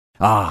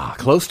Ah,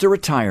 close to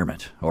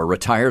retirement, or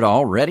retired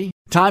already?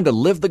 Time to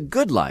live the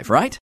good life,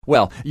 right?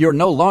 Well, you're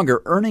no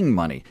longer earning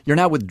money. You're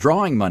now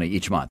withdrawing money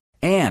each month.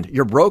 And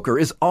your broker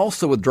is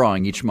also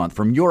withdrawing each month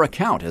from your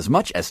account as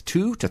much as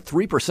 2 to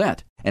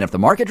 3%. And if the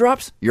market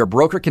drops, your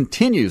broker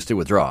continues to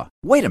withdraw.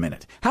 Wait a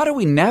minute. How do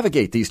we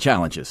navigate these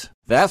challenges?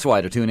 That's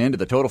why to tune in to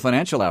the Total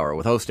Financial Hour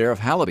with host Arif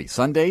Halaby,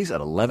 Sundays at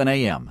 11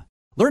 a.m.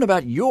 Learn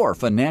about your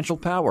financial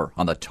power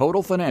on the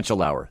Total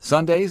Financial Hour,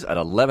 Sundays at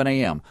 11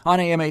 a.m. on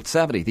AM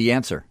 870, The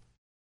Answer.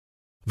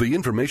 The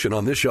information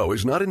on this show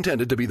is not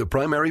intended to be the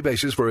primary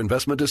basis for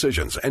investment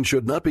decisions and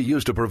should not be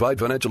used to provide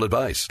financial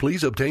advice.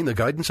 Please obtain the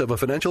guidance of a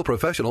financial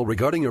professional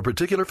regarding your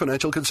particular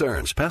financial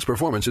concerns. Past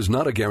performance is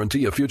not a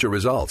guarantee of future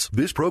results.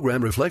 This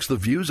program reflects the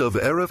views of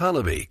Arif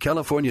Halaby,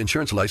 California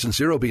Insurance License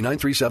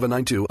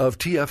 0B93792 of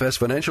TFS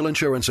Financial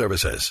Insurance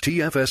Services.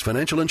 TFS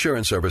Financial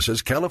Insurance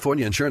Services,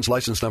 California Insurance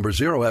License Number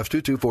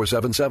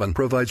 0F22477,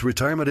 provides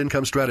retirement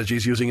income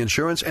strategies using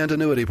insurance and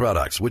annuity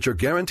products, which are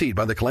guaranteed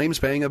by the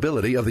claims-paying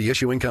ability of the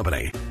issuing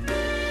company.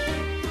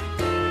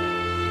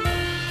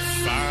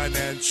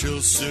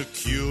 Financial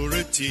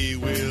security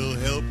will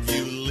help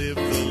you live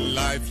the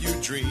life you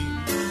dream.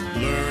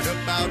 Learn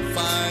about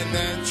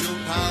financial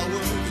power,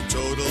 the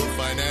Total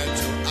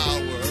Financial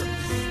Hour.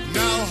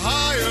 Now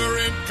higher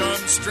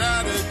income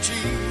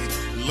strategy.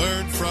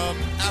 Learn from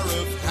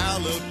Arif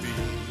Halaby.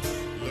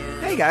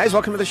 Hey guys,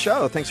 welcome to the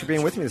show. Thanks for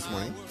being with me this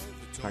morning.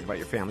 Talk about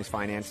your family's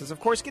finances. Of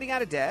course, getting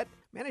out of debt,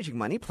 managing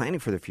money, planning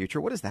for the future.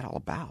 What is that all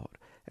about?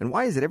 And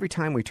why is it every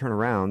time we turn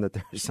around that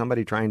there's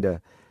somebody trying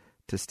to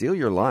steal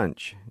your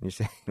lunch? And you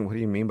say, what do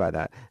you mean by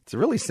that? It's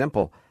really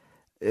simple.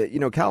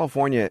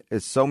 California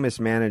is so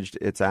mismanaged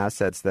its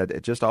assets that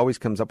it just always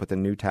comes up with a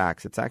new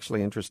tax. It's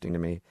actually interesting to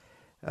me.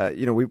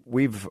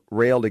 We've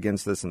railed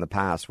against this in the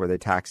past where they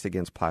taxed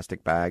against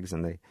plastic bags,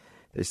 and they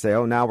say,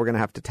 oh, now we're going to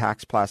have to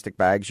tax plastic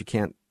bags. You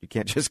can't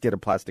just get a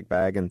plastic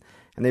bag, and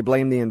they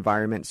blame the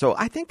environment. So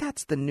I think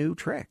that's the new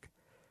trick,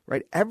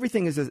 right?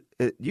 Everything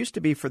it used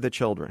to be for the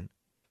children.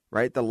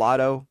 Right? The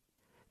lotto,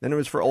 then it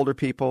was for older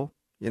people,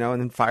 and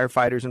then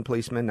firefighters and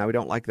policemen. Now we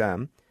don't like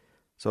them.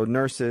 So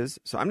nurses.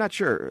 So I'm not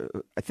sure.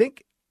 I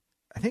think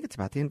it's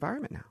about the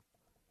environment now.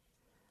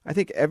 I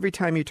think every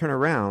time you turn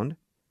around,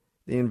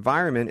 the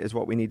environment is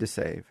what we need to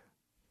save,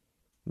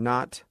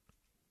 not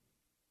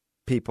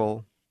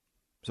people.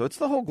 So it's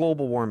the whole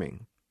global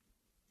warming.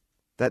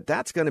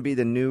 That's going to be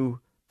the new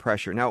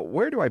pressure. Now,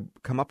 where do I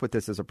come up with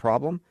this as a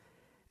problem?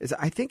 Is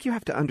I think you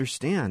have to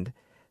understand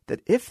that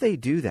if they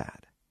do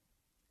that,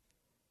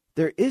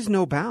 there is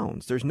no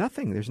bounds. There's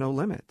nothing. There's no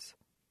limits.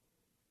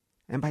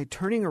 And by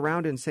turning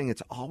around and saying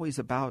it's always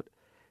about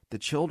the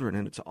children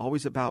and it's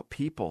always about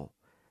people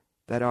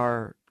that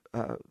are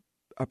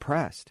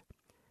oppressed,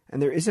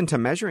 and there isn't a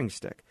measuring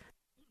stick.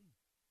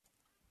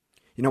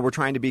 We're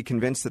trying to be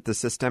convinced that the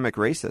systemic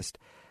racist.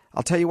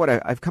 I'll tell you what,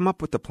 I've come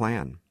up with the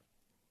plan.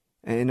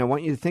 And I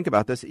want you to think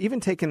about this, even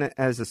taken it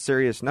as a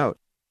serious note.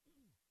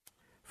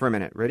 For a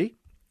minute. Ready?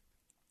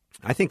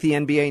 I think the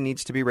NBA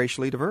needs to be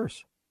racially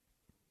diverse.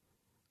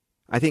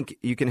 I think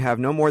you can have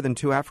no more than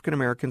 2 African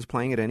Americans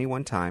playing at any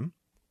one time.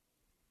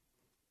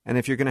 And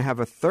if you're going to have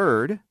a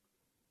third,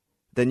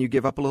 then you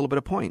give up a little bit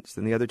of points.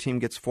 Then the other team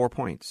gets 4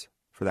 points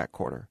for that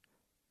quarter.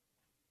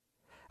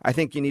 I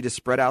think you need to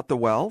spread out the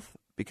wealth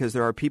because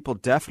there are people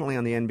definitely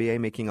on the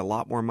NBA making a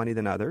lot more money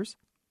than others.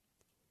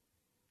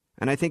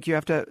 And I think you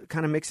have to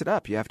kind of mix it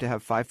up. You have to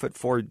have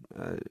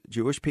 5'4"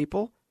 Jewish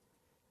people.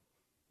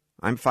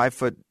 I'm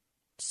 5'7"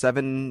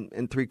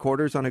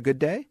 3/4" on a good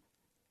day.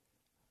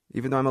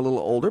 Even though I'm a little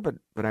older, but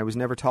I was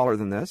never taller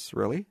than this,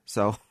 really.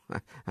 So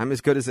I'm as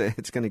good as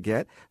it's going to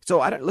get.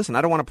 So I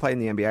don't want to play in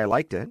the NBA. I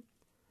liked it.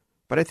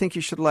 But I think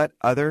you should let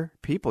other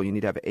people. You need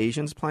to have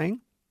Asians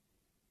playing,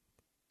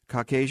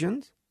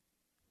 Caucasians,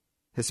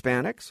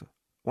 Hispanics.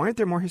 Why aren't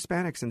there more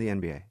Hispanics in the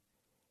NBA?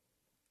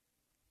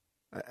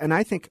 And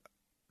I think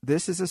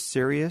this is a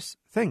serious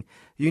thing.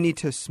 You need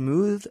to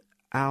smooth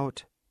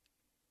out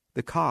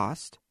the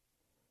cost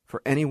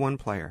for any one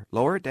player.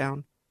 Lower it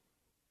down.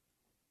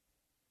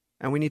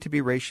 And we need to be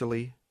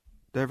racially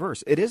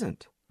diverse. It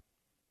isn't.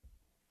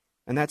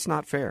 And that's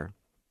not fair.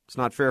 It's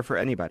not fair for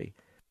anybody.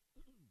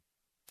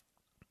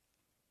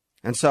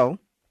 And so,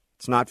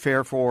 it's not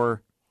fair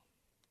for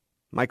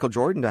Michael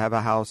Jordan to have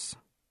a house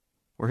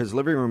where his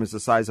living room is the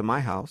size of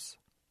my house.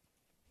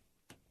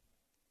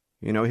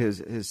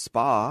 His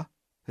spa,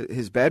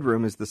 his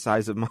bedroom is the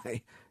size of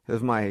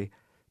my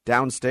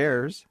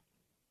downstairs.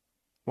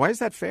 Why is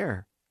that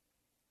fair?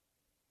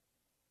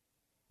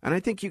 And I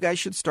think you guys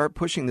should start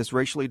pushing this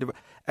racially.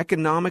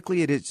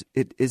 Economically,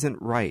 it isn't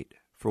right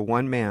for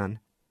one man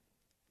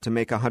to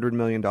make $100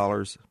 million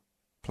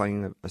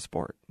playing a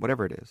sport,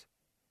 whatever it is.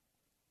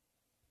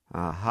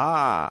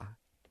 Aha.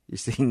 You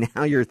see,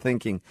 now you're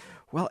thinking,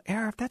 well,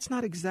 Arif, that's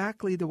not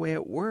exactly the way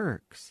it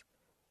works.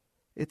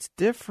 It's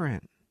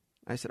different.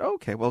 I said,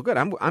 okay, well, good.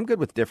 I'm good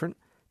with different.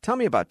 Tell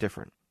me about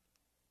different.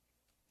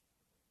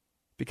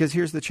 Because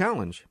here's the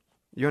challenge.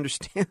 You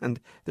understand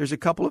there's a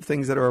couple of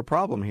things that are a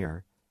problem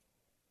here.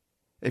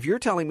 If you're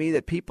telling me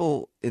that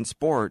people in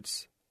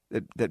sports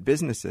that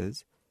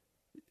businesses,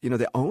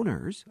 the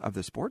owners of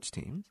the sports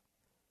teams,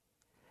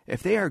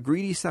 if they are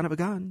greedy son of a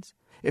guns,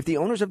 if the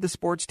owners of the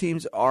sports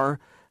teams are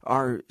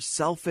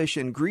selfish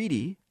and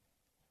greedy,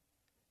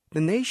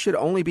 then they should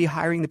only be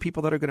hiring the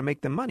people that are going to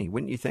make them money,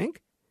 wouldn't you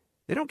think?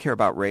 They don't care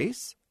about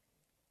race.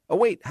 Oh,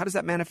 wait, how does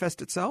that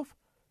manifest itself?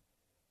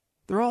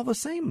 They're all the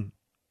same.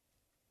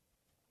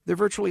 They're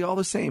virtually all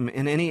the same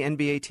in any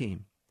NBA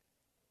team.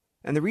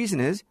 And the reason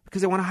is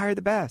because they want to hire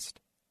the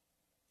best.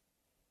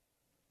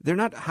 They're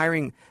not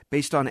hiring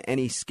based on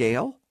any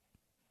scale.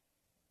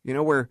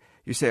 Where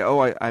you say,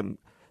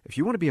 if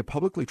you want to be a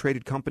publicly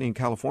traded company in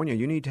California,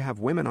 you need to have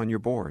women on your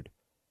board.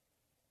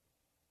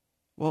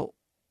 Well,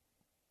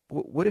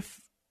 what if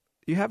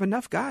you have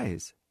enough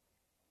guys?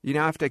 You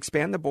now have to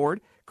expand the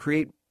board,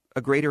 create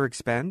a greater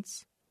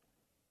expense,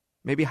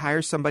 maybe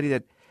hire somebody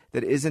that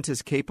isn't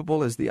as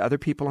capable as the other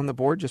people on the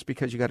board just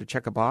because you got to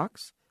check a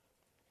box.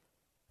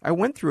 I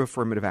went through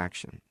affirmative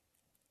action.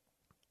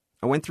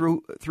 I went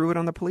through it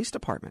on the police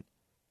department.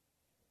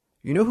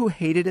 You know who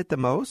hated it the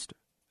most?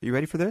 Are you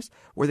ready for this?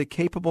 Were the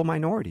capable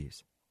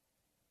minorities.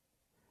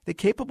 The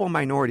capable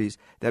minorities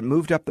that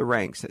moved up the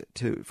ranks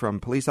from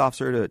police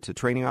officer to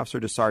training officer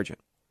to sergeant.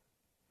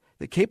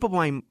 The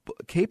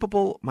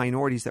capable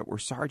minorities that were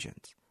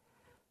sergeants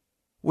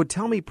would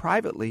tell me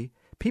privately,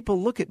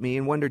 people look at me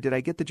and wonder, did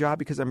I get the job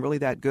because I'm really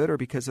that good or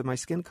because of my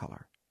skin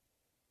color?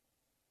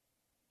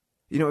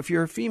 If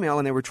you're a female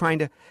and they were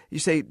you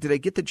say, did I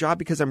get the job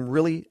because I'm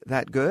really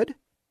that good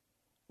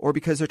or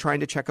because they're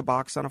trying to check a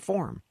box on a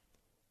form?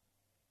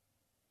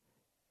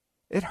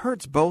 It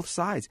hurts both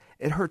sides.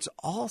 It hurts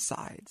all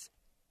sides.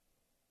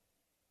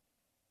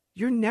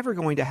 You're never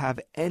going to have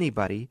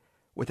anybody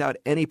without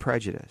any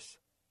prejudice.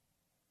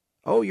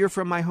 Oh, you're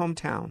from my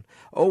hometown.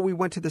 Oh, we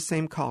went to the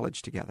same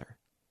college together.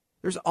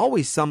 There's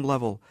always some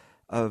level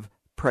of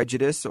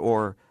prejudice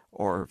or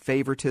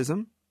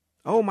favoritism.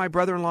 Oh, my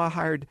brother-in-law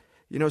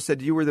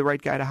said you were the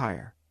right guy to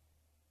hire.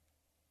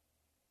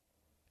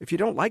 If you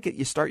don't like it,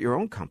 you start your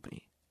own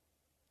company.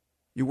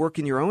 You work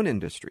in your own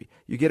industry.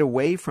 You get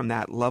away from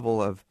that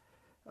level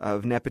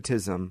of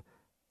nepotism.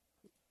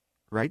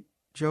 Right,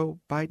 Joe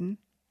Biden?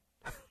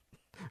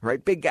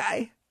 Right, big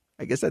guy?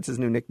 I guess that's his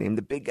new nickname,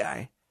 the big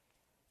guy.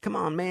 Come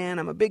on, man,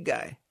 I'm a big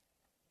guy.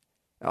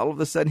 All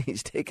of a sudden,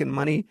 he's taking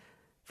money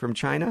from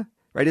China.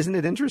 Right? Isn't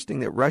it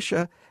interesting that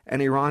Russia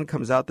and Iran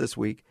comes out this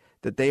week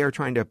that they are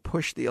trying to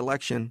push the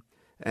election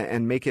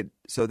and make it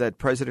so that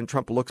President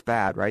Trump looks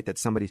bad, right? That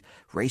somebody's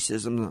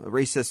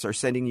racists are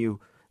sending you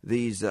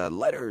these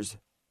letters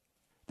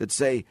that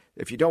say,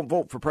 if you don't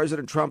vote for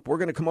President Trump, we're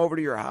going to come over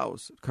to your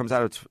house. It comes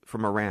out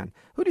from Iran.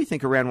 Who do you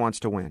think Iran wants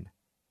to win?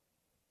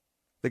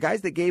 The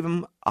guys that gave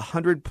him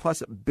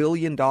 $100+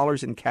 billion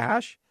in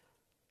cash?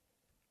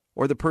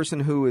 Or the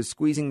person who is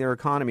squeezing their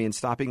economy and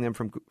stopping them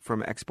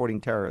from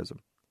exporting terrorism?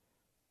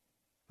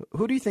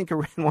 Who do you think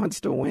Iran wants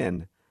to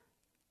win?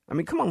 I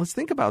mean, come on, let's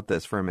think about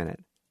this for a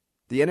minute.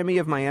 The enemy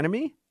of my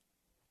enemy?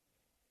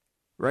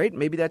 Right?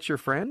 Maybe that's your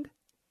friend?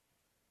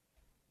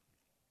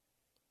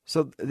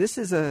 So this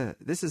is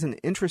an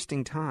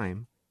interesting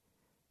time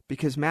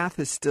because math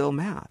is still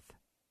math.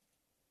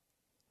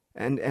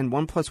 And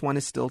 1 + 1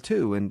 is still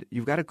 2. And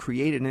you've got to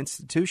create an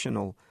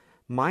institutional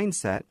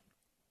mindset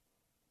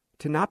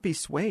to not be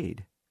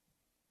swayed.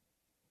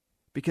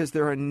 Because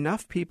there are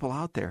enough people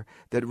out there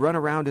that run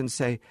around and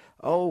say,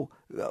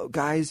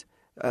 guys,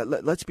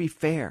 let's be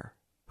fair.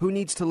 Who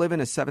needs to live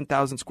in a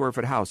 7,000 square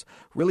foot house?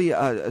 Really,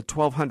 a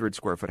 1,200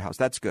 square foot house.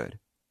 That's good.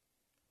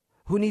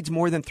 Who needs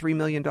more than $3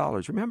 million?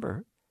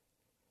 Remember,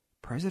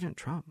 President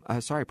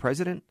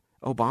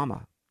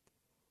Obama,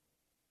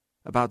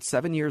 about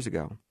 7 years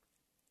ago,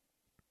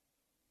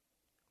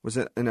 was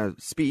in a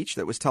speech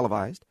that was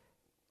televised.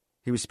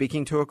 He was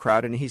speaking to a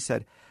crowd, and he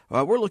said,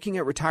 we're looking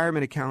at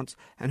retirement accounts,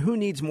 and who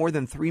needs more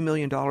than $3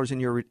 million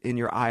in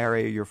your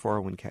IRA or your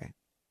 401k?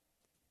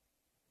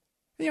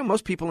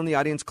 Most people in the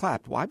audience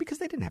clapped. Why? Because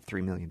they didn't have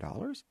 $3 million.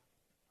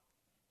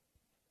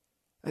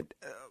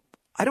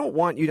 I don't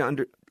want you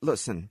to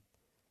listen,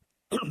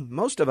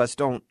 most of us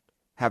don't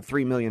have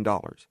 $3 million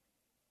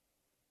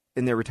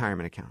in their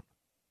retirement account.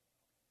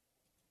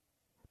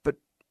 But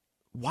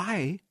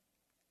why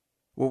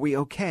were we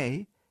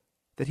okay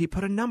that he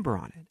put a number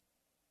on it?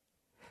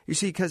 You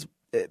see,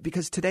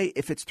 because today,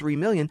 if it's 3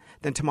 million,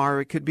 then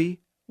tomorrow it could be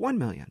 1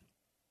 million.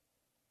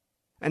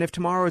 And if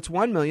tomorrow it's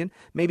 1 million,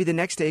 maybe the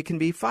next day it can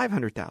be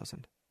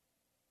 500,000.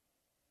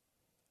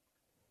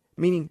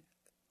 Meaning,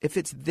 if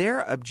it's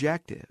their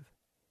objective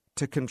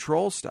to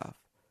control stuff,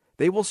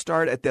 they will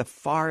start at the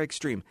far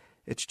extreme.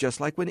 It's just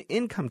like when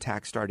income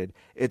tax started.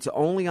 It's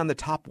only on the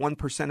top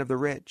 1% of the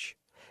rich.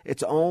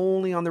 It's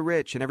only on the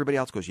rich, and everybody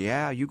else goes,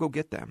 yeah, you go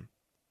get them.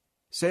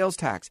 Sales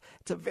tax,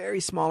 it's a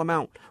very small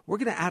amount. We're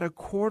going to add a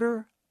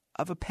quarter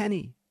of a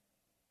penny.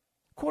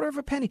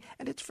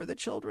 And it's for the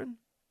children.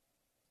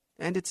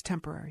 And it's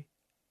temporary.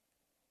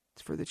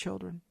 It's for the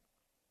children.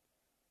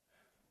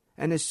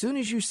 And as soon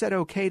as you said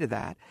okay to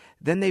that,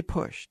 then they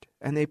pushed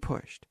and they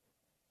pushed.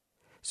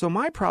 So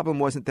my problem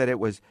wasn't that it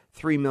was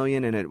 3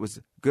 million and it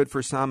was good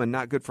for some and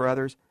not good for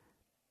others.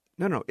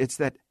 No, it's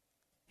that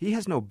he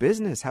has no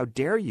business. How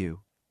dare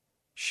you?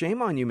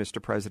 Shame on you,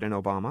 Mr. President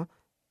Obama,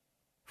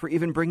 for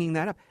even bringing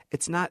that up.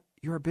 It's not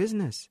your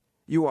business.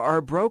 You are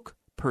a broke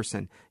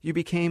person. You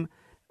became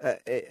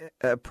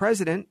a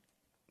president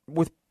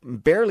with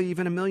barely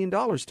even $1 million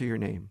to your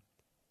name.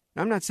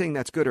 I'm not saying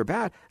that's good or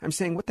bad. I'm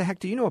saying, what the heck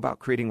do you know about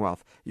creating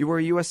wealth? You were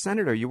a U.S.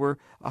 senator. You were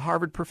a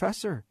Harvard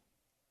professor.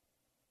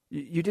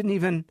 You didn't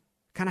even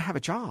kind of have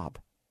a job.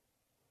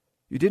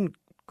 You didn't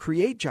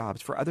create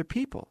jobs for other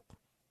people.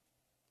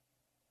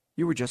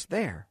 You were just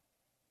there,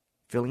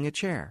 filling a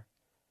chair,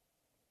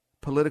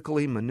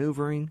 politically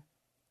maneuvering.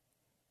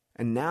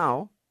 And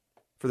now,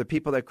 for the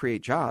people that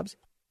create jobs,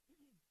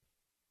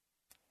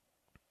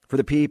 for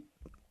the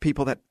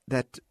people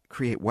that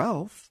create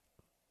wealth,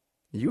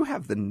 you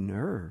have the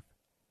nerve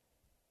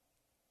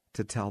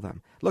to tell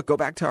them. Look, go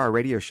back to our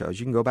radio shows.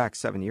 You can go back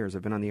 7 years.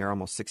 I've been on the air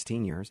almost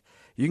 16 years.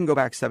 You can go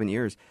back 7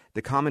 years.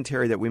 The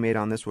commentary that we made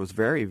on this was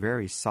very,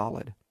 very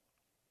solid.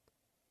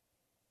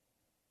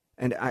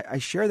 And I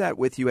share that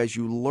with you as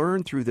you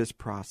learn through this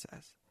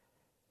process.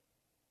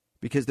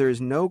 Because there is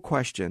no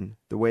question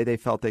the way they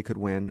felt they could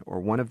win,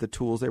 or one of the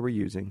tools they were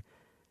using,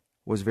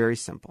 was very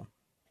simple.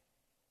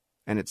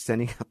 And it's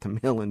sending out the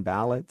mail-in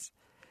ballots.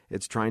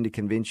 It's trying to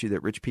convince you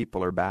that rich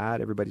people are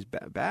bad. Everybody's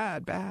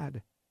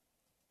bad.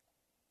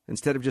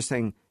 Instead of just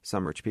saying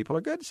some rich people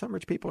are good, some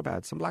rich people are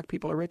bad. Some black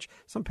people are rich,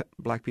 some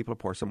black people are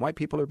poor. Some white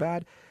people are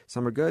bad,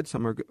 some are good,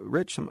 some are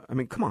rich. I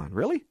mean, come on,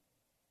 really?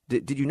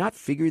 Did you not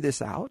figure this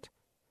out?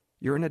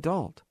 You're an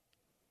adult.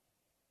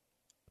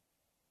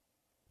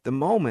 The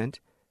moment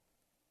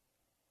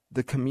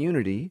the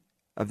community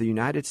of the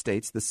United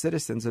States, the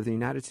citizens of the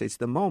United States,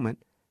 the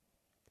moment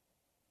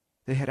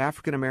they had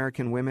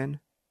African-American women,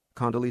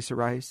 Condoleezza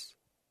Rice,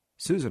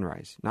 Susan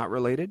Rice, not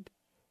related,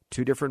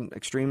 two different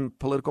extreme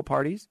political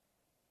parties,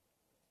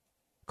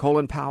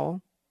 Colin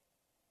Powell,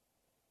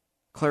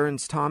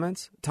 Clarence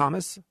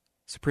Thomas,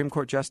 Supreme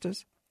Court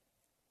Justice,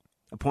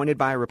 appointed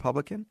by a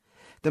Republican.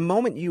 The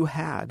moment you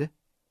had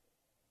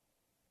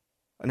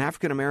an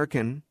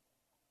African-American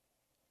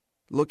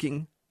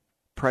looking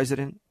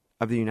president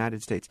of the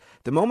United States,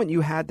 the moment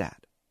you had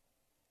that,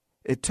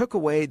 it took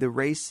away the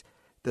race,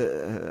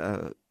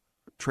 the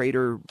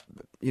trader,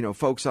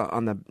 folks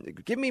on the,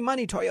 give me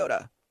money,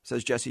 Toyota,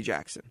 says Jesse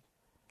Jackson.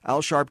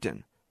 Al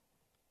Sharpton.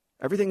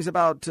 Everything's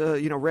about,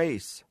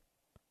 race.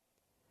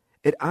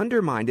 It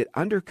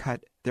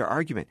undercut their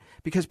argument,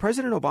 because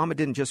President Obama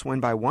didn't just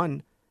win by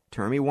one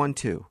term, he won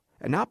two.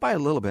 And not by a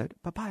little bit,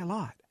 but by a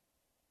lot.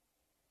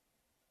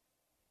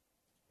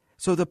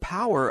 So the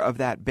power of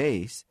that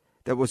base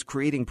that was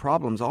creating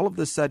problems, all of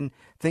a sudden,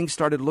 things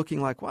started looking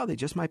like, wow, they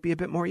just might be a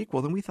bit more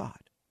equal than we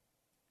thought.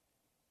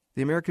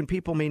 The American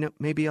people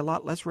may be a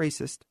lot less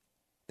racist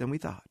than we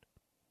thought.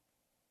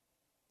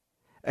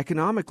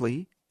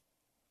 Economically,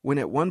 when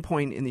at one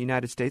point in the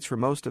United States, for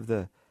most of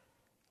the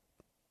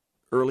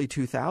early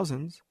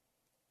 2000s,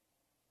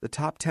 the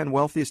top 10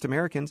 wealthiest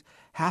Americans,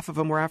 half of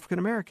them were African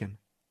American.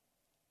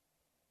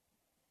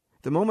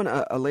 The moment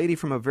a lady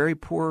from a very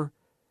poor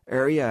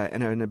area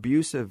and an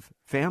abusive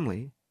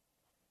family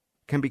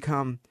can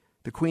become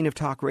the queen of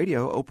talk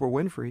radio, Oprah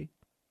Winfrey,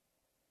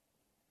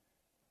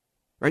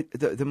 right?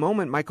 The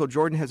moment Michael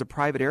Jordan has a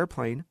private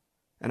airplane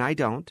and I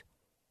don't,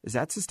 is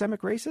that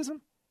systemic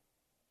racism?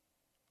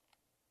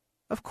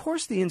 Of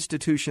course the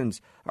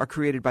institutions are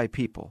created by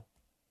people.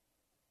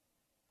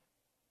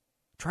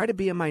 Try to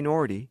be a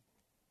minority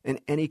in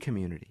any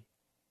community,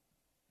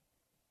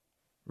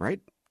 right?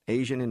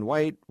 Asian and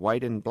white,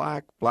 white and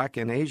black, black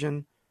and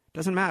Asian,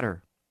 doesn't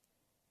matter.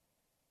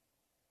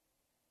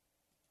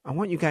 I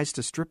want you guys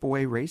to strip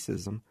away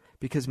racism,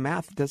 because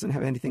math doesn't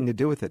have anything to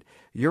do with it.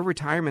 Your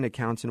retirement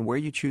accounts and where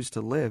you choose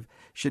to live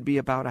should be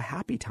about a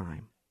happy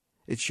time.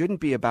 It shouldn't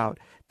be about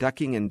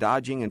ducking and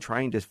dodging and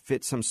trying to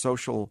fit some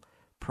social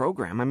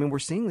program. I mean, we're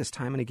seeing this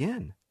time and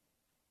again.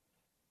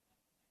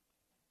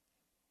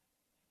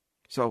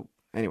 So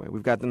anyway,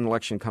 we've got an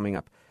election coming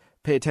up.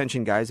 Pay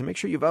attention, guys, and make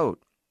sure you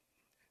vote.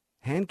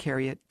 Hand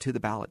carry it to the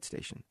ballot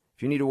station.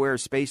 If you need to wear a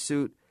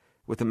spacesuit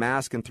with a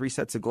mask and 3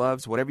 sets of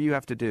gloves, whatever you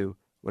have to do,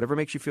 whatever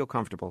makes you feel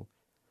comfortable,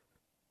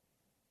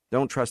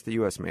 don't trust the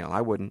U.S. mail.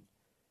 I wouldn't.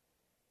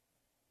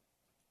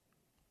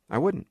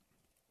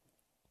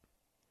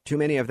 Too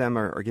many of them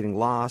are getting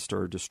lost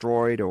or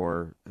destroyed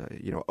or,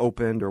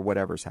 opened or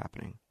whatever's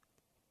happening.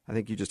 I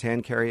think you just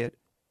hand carry it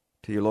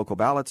to your local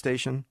ballot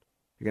station.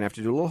 You're going to have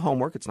to do a little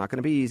homework. It's not going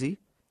to be easy.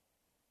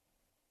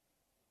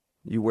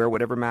 You wear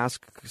whatever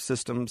mask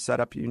system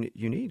setup you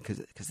need,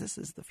 because this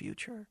is the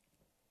future.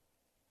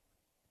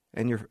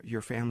 And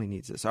your family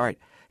needs this. All right.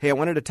 Hey, I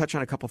wanted to touch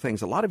on a couple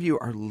things. A lot of you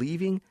are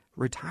leaving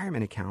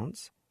retirement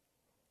accounts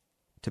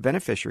to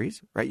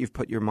beneficiaries, right? You've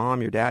put your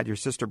mom, your dad, your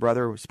sister,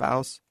 brother,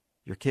 spouse,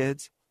 your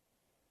kids.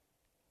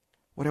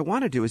 What I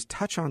want to do is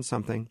touch on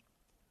something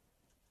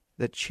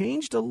that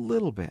changed a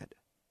little bit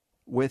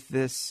with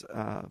this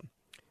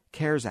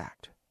CARES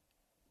Act.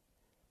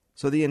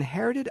 So the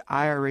inherited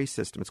IRA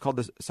system, it's called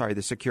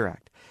the Secure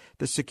Act.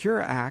 The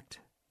Secure Act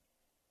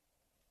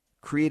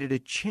created a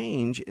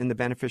change in the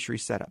beneficiary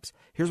setups.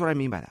 Here's what I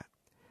mean by that.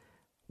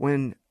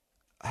 when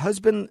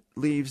husband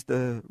leaves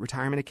the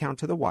retirement account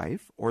to the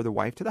wife or the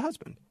wife to the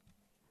husband,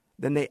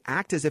 then they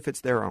act as if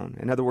it's their own.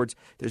 In other words,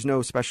 there's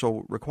no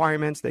special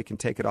requirements. They can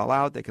take it all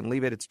out. They can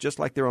leave it. It's just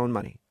like their own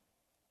money.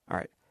 All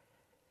right.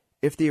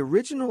 If the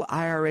original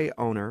IRA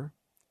owner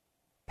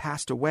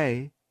passed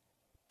away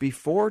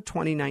before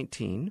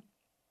 2019,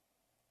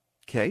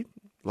 okay,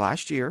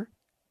 last year,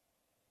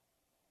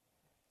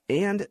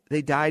 and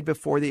they died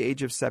before the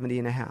age of 70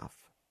 and a half.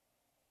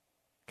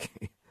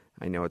 Okay,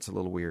 I know it's a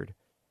little weird.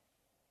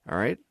 All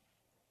right.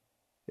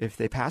 If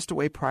they passed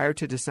away prior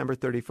to December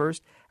 31st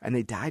and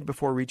they died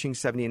before reaching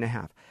 70 and a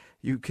half,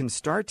 you can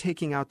start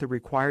taking out the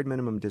required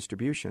minimum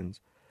distributions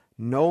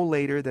no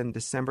later than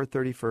December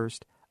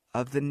 31st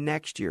of the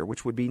next year,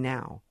 which would be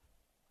now,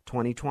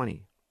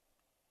 2020.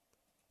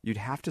 You'd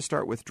have to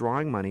start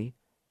withdrawing money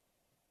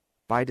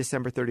by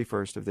December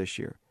 31st of this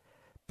year.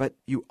 But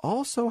you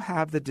also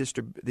have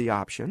the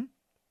option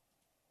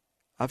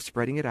of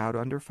spreading it out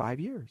under 5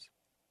 years.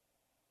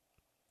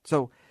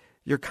 So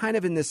you're kind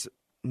of in this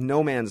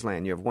no man's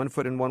land. You have one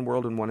foot in one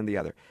world and one in the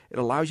other. It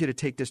allows you to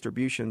take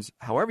distributions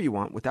however you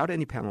want without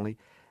any penalty,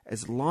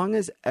 as long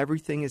as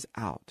everything is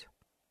out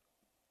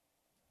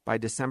by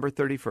December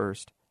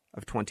 31st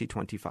of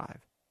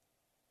 2025.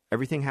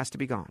 Everything has to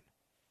be gone.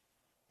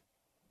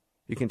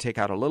 You can take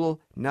out a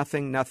little,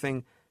 nothing,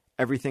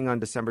 everything on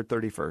December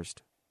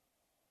 31st,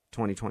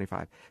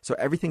 2025. So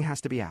everything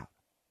has to be out.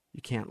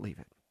 You can't leave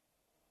it.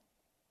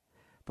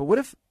 But what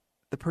if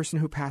the person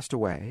who passed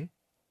away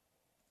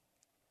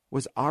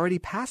was already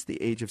past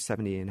the age of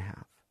 70 and a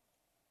half?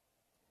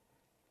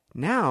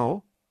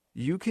 Now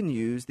you can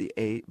use the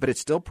age, but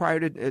it's still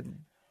prior to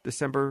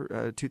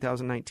December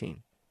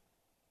 2019.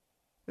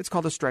 It's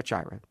called a stretch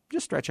IRA.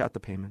 Just stretch out the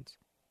payments.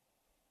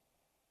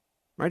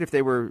 Right? If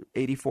they were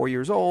 84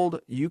 years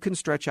old, you can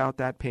stretch out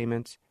that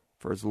payments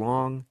for as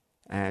long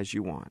as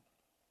you want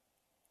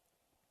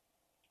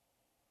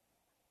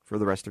for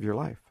the rest of your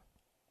life.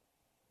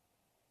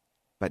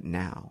 But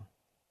now,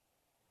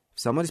 if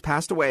someone has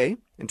passed away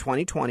in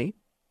 2020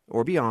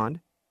 or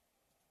beyond,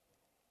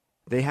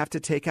 they have to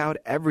take out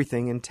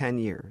everything in 10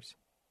 years.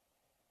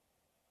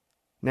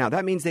 Now,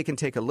 that means they can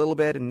take a little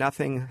bit and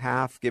nothing,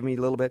 half, give me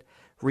a little bit.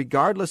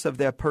 Regardless of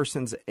that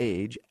person's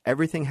age,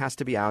 everything has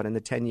to be out in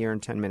the 10 year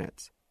and 10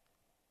 minutes.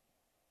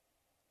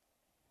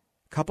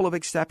 Couple of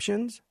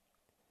exceptions.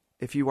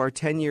 If you are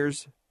 10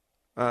 years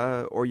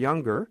or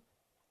younger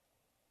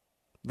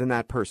than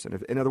that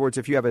person. In other words,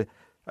 if you have a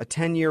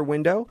 10-year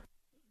window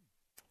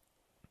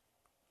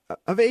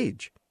of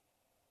age.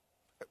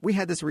 We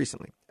had this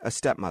recently. A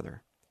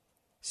stepmother.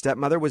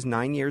 Stepmother was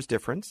 9 years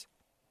difference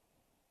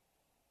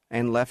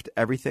and left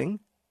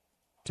everything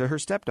to her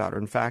stepdaughter.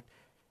 In fact,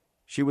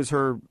 she was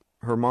her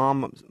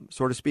mom,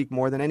 so to speak,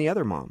 more than any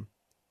other mom,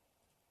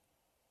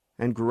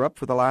 and grew up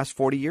for the last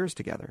 40 years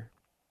together.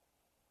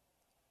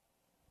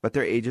 But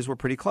their ages were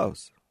pretty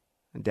close.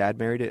 And Dad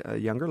married a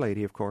younger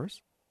lady, of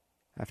course,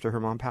 after her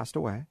mom passed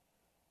away.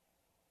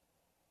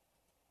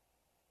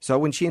 So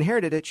when she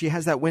inherited it, she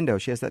has that window.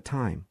 She has that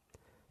time.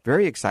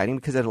 Very exciting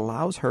because it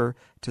allows her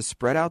to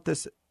spread out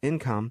this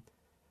income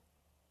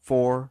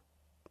forever.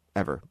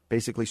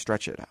 Basically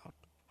stretch it out.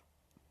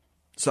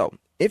 So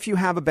if you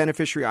have a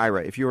beneficiary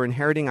IRA, if you're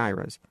inheriting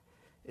IRAs,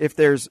 if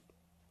there's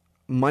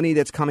money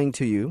that's coming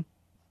to you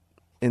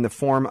in the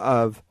form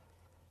of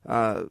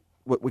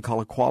what we call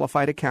a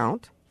qualified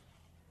account,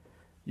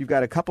 you've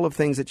got a couple of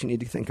things that you need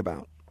to think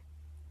about.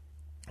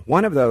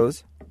 One of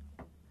those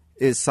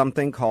is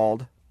something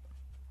called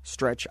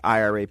stretch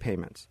IRA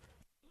payments.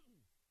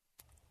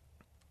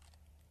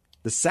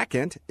 The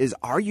second is,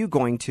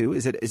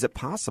 is it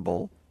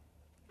possible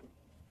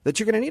that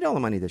you're going to need all the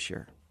money this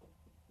year?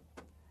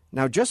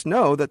 Now, just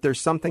know that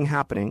there's something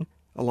happening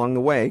along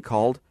the way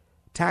called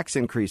tax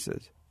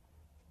increases.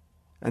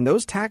 And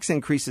those tax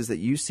increases that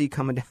you see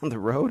coming down the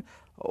road,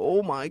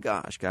 oh my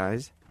gosh,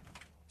 guys,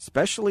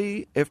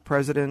 especially if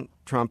President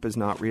Trump is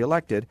not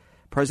reelected,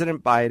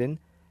 President Biden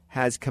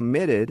has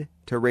committed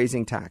to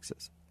raising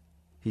taxes.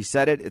 He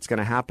said it. It's going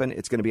to happen.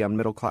 It's going to be on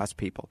middle-class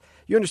people.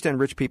 You understand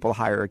rich people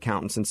hire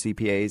accountants and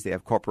CPAs. They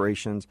have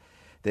corporations.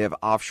 They have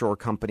offshore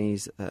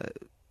companies.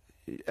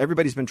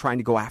 Everybody's been trying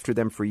to go after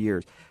them for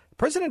years.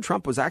 President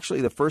Trump was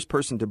actually the first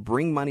person to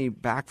bring money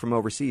back from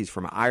overseas,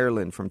 from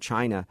Ireland, from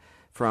China,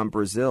 from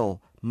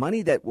Brazil,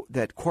 money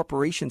that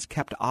corporations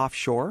kept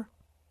offshore.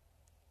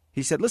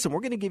 He said, listen, we're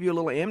going to give you a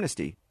little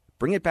amnesty.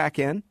 Bring it back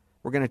in.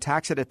 We're going to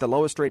tax it at the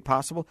lowest rate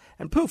possible.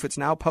 And poof, it's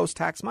now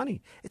post-tax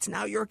money. It's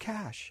now your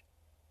cash.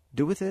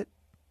 Do with it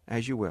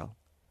as you will.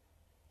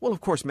 Well,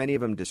 of course, many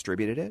of them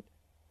distributed it.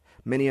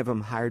 Many of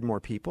them hired more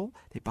people.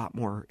 They bought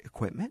more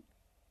equipment.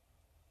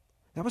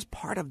 That was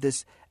part of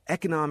this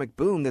economic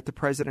boom that the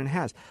president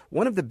has.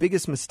 One of the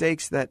biggest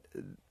mistakes that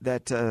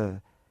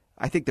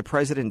I think the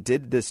president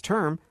did this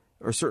term,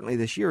 or certainly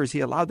this year, is he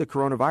allowed the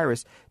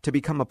coronavirus to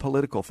become a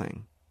political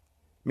thing.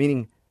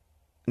 Meaning,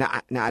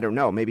 now I don't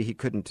know, maybe he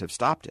couldn't have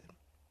stopped it.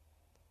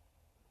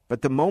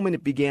 But the moment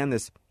it began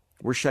this,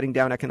 we're shutting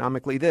down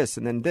economically this,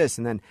 and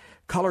then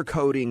color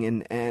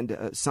coding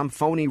and some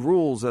phony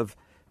rules of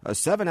a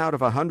 7 out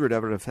of 100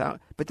 ever found.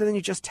 But then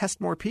you just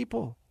test more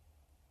people.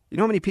 You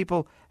know how many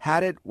people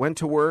had it, went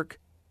to work,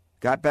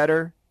 got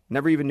better,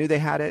 never even knew they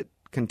had it,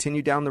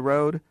 continued down the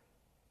road,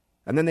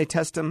 and then they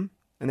test them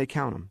and they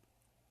count them.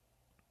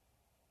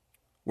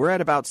 We're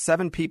at about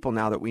 7 people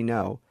now that we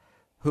know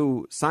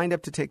who signed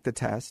up to take the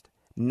test,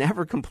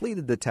 never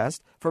completed the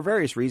test for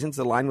various reasons.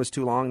 The line was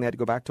too long, they had to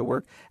go back to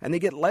work, and they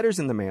get letters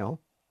in the mail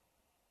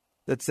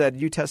that said,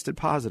 you tested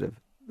positive.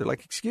 They're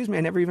like, excuse me,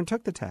 I never even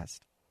took the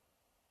test.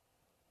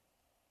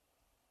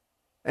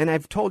 And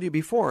I've told you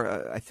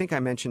before, I think I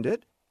mentioned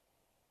it,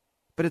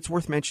 but it's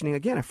worth mentioning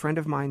again. A friend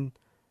of mine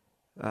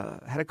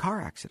had a car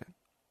accident,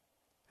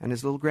 and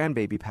his little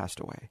grandbaby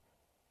passed away.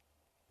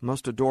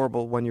 Most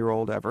adorable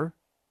 1-year-old ever.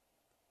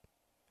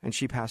 And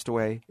she passed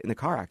away in the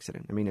car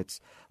accident. I mean, it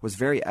was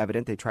very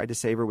evident. They tried to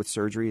save her with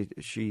surgery.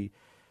 She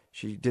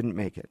didn't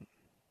make it.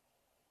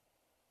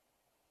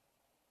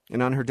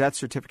 And on her death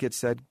certificate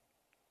said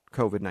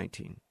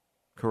COVID-19,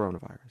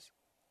 coronavirus.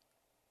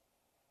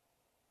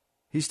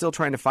 He's still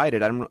trying to fight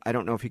it. I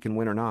don't know if he can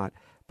win or not.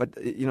 But,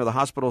 the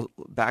hospital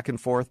back and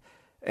forth.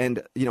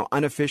 And,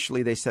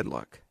 unofficially they said,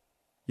 look,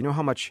 you know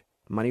how much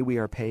money we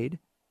are paid?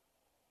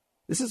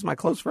 This is my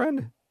close friend.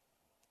 Do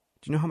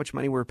you know how much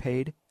money we're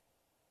paid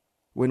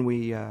when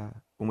we have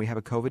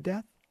a COVID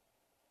death?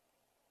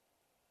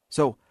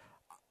 So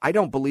I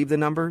don't believe the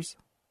numbers.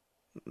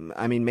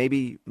 I mean,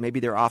 maybe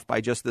they're off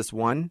by just this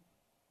one.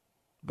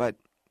 But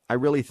I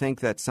really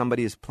think that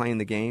somebody is playing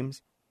the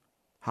games.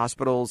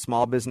 Hospitals,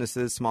 small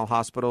businesses, small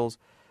hospitals,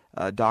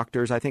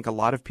 doctors. I think a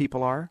lot of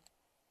people are,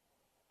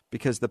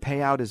 because the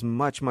payout is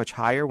much, much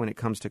higher when it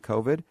comes to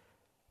COVID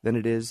than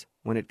it is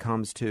when it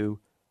comes to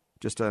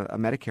just a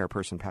Medicare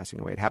person passing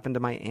away. It happened to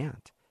my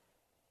aunt.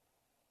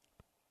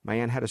 My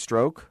aunt had a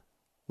stroke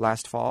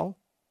last fall,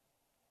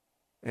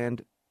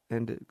 and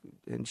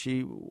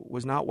she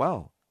was not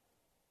well.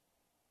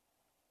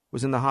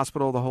 Was in the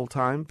hospital the whole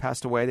time,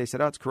 passed away. They said,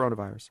 oh, it's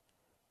coronavirus.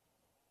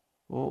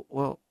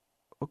 Well,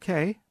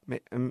 okay. I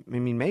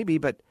mean, maybe,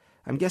 but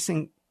I'm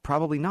guessing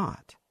probably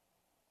not.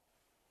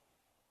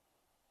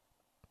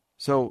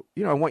 So,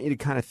 I want you to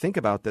kind of think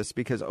about this,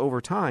 because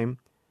over time,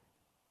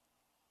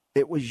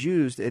 it is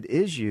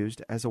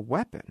used as a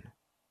weapon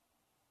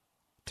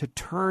to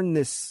turn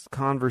this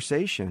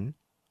conversation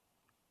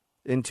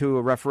into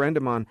a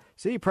referendum on,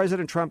 see,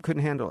 President Trump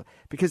couldn't handle it,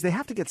 because they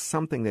have to get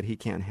something that he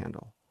can't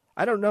handle.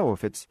 I don't know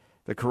if it's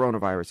the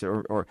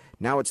coronavirus or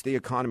now it's the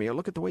economy. Or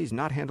look at the way he's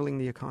not handling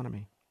the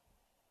economy.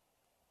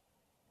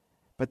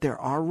 But there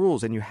are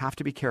rules, and you have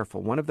to be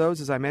careful. One of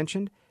those, as I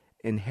mentioned,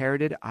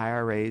 inherited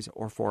IRAs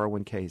or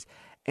 401ks.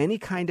 Any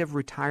kind of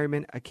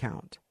retirement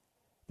account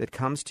that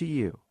comes to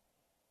you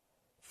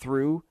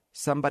through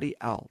somebody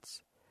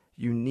else,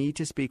 you need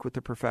to speak with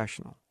the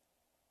professional.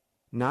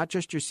 Not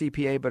just your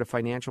CPA, but a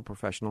financial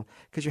professional,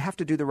 because you have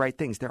to do the right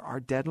things. There are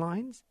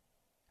deadlines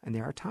and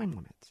there are time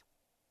limits.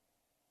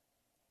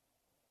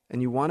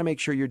 And you want to make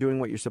sure you're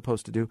doing what you're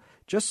supposed to do,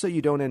 just so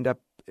you don't end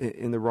up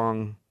in the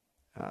wrong,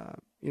 on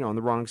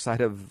the wrong side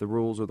of the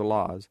rules or the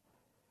laws.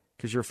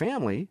 Because your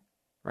family,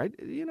 right,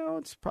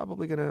 it's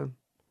probably they're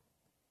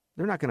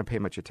not going to pay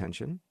much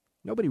attention.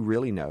 Nobody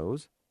really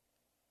knows.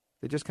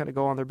 They just kind of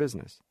go on their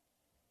business.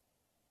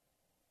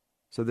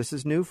 So this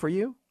is new for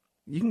you.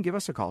 You can give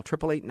us a call,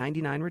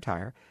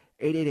 888-99-RETIRE,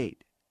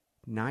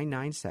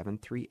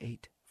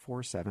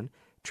 888-997-3847,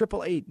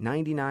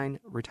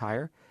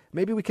 888-99-RETIRE.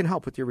 Maybe we can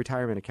help with your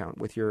retirement account,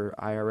 with your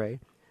IRA.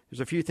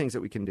 There's a few things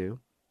that we can do.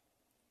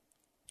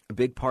 A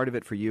big part of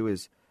it for you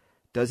is,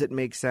 does it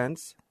make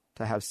sense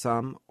to have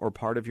some or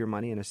part of your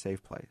money in a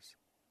safe place?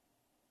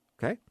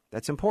 Okay?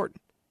 That's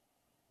important,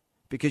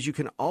 because you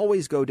can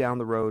always go down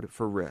the road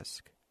for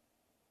risk.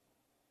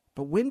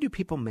 But when do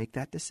people make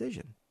that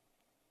decision?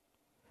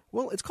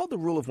 Well, it's called the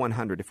rule of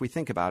 100, if we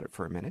think about it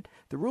for a minute.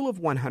 The rule of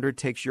 100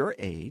 takes your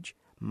age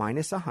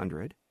minus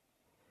 100,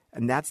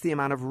 and that's the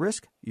amount of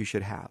risk you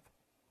should have.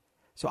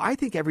 So I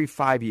think every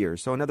 5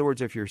 years, so in other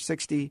words, if you're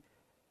 60,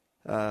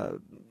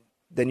 then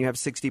you have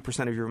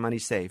 60% of your money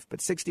safe.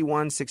 But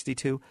 61,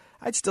 62,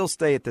 I'd still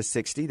stay at the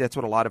 60. That's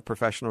what a lot of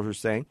professionals are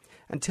saying.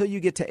 Until you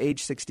get to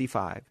age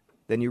 65,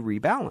 then you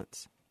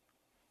rebalance.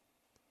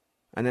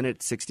 And then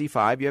at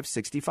 65, you have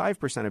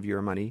 65% of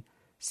your money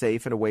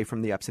safe and away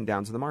from the ups and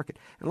downs of the market.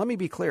 And let me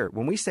be clear,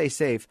 when we say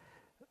safe,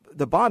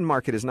 the bond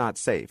market is not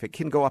safe. It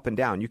can go up and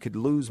down. You could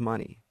lose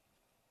money.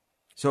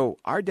 So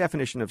our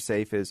definition of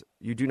safe is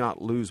you do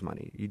not lose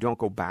money. You don't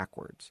go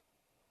backwards.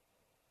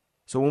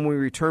 So when we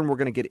return, we're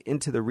going to get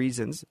into the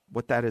reasons,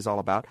 what that is all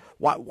about.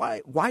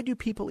 Why do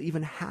people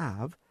even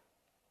have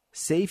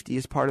safety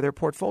as part of their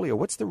portfolio?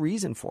 What's the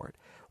reason for it?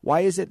 Why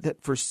is it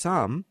that for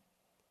some,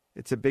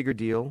 it's a bigger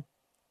deal,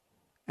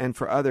 and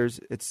for others,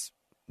 it's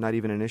not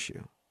even an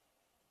issue?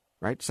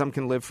 Right? Some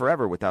can live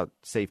forever without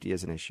safety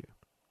as an issue.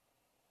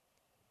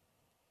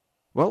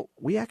 Well,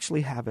 we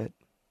actually have it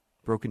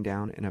broken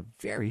down in a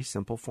very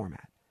simple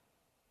format.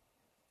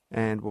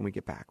 And when we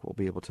get back, we'll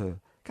be able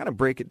to kind of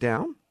break it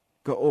down,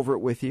 go over it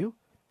with you,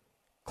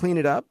 clean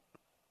it up,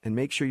 and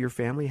make sure your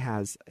family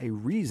has a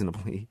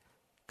reasonably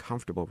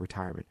comfortable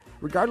retirement,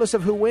 regardless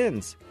of who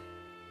wins.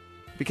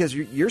 Because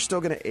you're still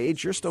going to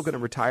age, you're still going to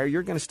retire,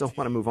 you're going to still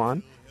want to move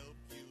on.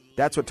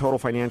 That's what Total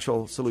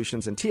Financial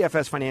Solutions and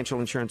TFS Financial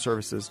Insurance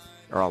Services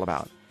are all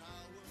about.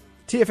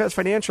 TFS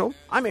Financial,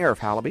 I'm Arif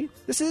Halaby.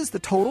 This is the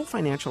Total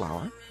Financial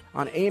Hour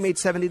on AM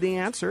 870 The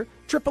Answer,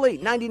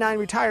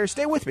 888-99-RETIRE.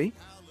 Stay with me.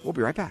 We'll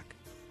be right back.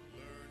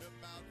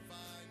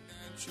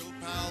 Financial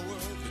power,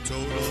 the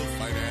Total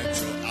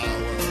Financial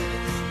Hour.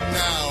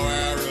 Now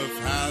Arif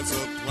has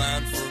a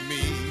plan for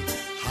me,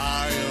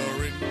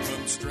 higher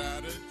income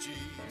strategy.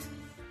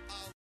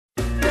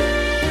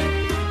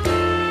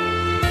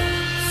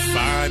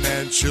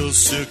 Financial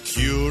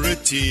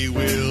security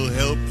will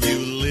help you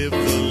live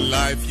the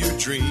life you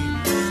dream.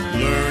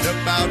 Learn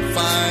about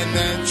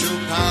financial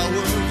power,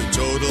 the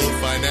Total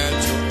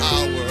Financial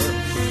Hour.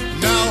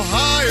 Now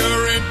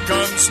higher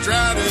income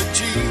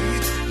strategy.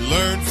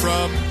 Learn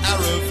from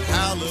Arif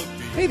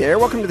Halaby. Hey there,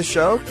 welcome to the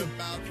show.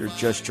 If you're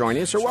just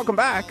joining us, or welcome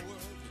back.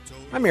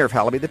 I'm Arif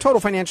Halaby, the Total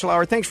Financial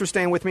Hour. Thanks for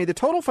staying with me. The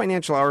Total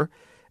Financial Hour,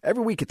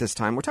 every week at this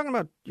time, we're talking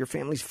about your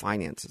family's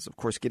finances. Of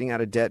course, getting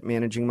out of debt,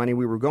 managing money.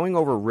 We were going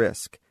over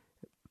risk.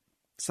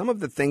 Some of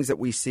the things that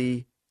we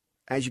see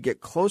as you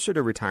get closer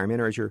to retirement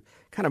or as you're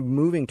kind of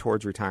moving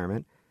towards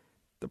retirement,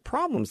 the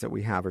problems that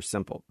we have are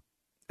simple.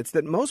 It's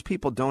that most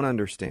people don't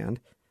understand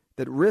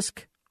that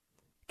risk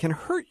can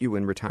hurt you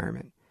in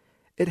retirement.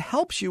 It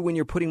helps you when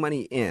you're putting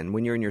money in,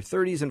 when you're in your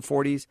 30s and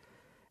 40s,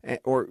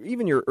 or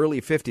even your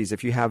early 50s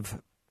if you have,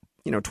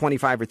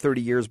 25 or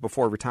 30 years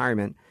before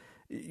retirement.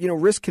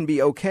 Risk can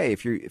be okay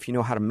if you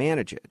know how to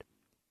manage it.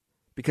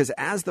 Because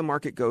as the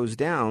market goes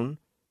down,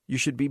 you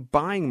should be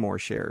buying more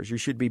shares. You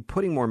should be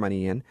putting more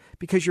money in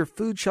because your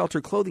food, shelter,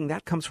 clothing,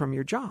 that comes from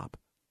your job.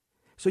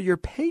 So your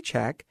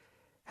paycheck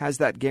has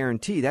that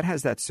guarantee, that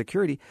has that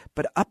security,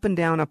 but up and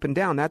down,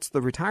 that's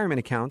the retirement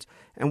accounts.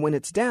 And when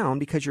it's down,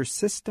 because you're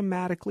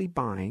systematically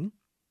buying,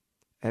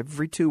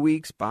 every 2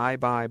 weeks, buy.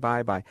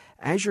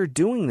 As you're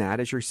doing that,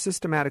 as you're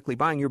systematically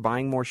buying, you're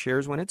buying more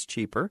shares when it's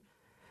cheaper.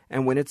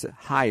 And when it's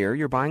higher,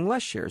 you're buying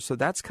less shares. So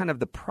that's kind of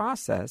the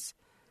process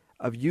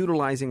of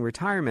utilizing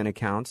retirement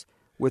accounts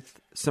with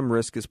some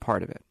risk as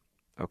part of it.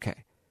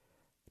 Okay.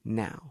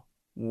 Now,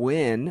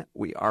 when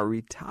we are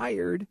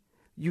retired,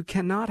 you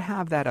cannot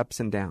have that ups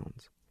and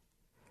downs.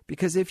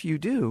 Because if you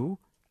do,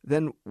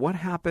 then what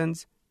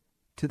happens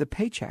to the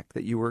paycheck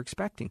that you were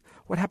expecting?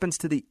 What happens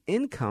to the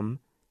income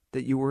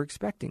that you were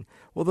expecting?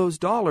 Well, those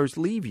dollars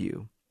leave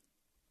you.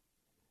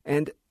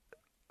 And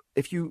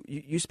if you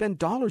spend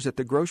dollars at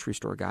the grocery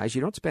store, guys,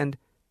 you don't spend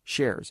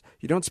shares.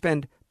 You don't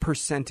spend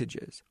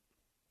percentages.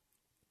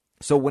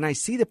 So when I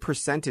see the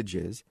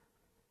percentages,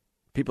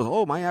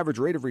 people, my average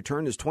rate of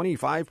return is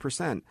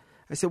 25%.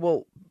 I say,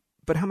 well,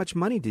 but how much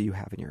money do you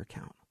have in your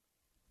account?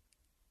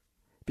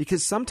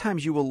 Because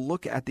sometimes you will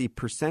look at the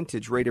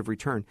percentage rate of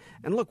return.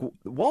 And look,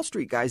 Wall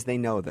Street guys, they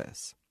know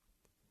this.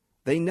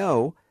 They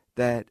know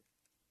that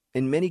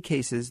in many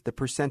cases, the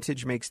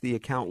percentage makes the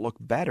account look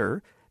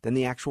better than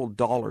the actual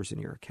dollars in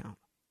your account.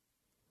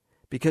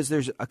 Because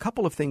there's a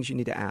couple of things you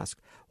need to ask.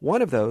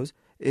 One of those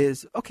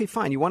is, okay,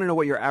 fine, you want to know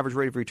what your average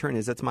rate of return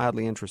is. That's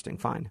mildly interesting,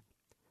 fine.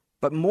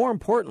 But more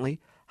importantly,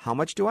 how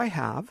much do I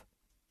have?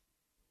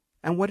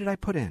 And what did I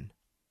put in?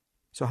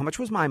 So how much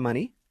was my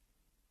money?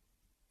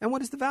 And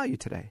what is the value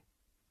today?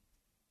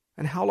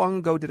 And how long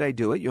ago did I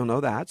do it? You'll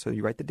know that, so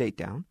you write the date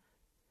down.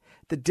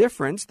 The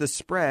difference, the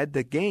spread,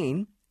 the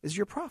gain is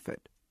your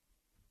profit.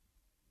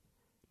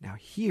 Now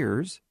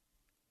here's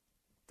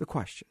the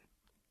question.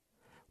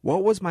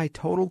 What was my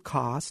total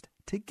cost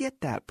to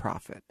get that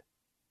profit?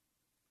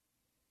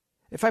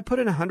 If I put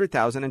in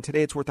 $100,000 and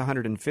today it's worth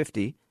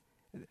 $150,000,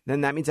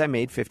 then that means I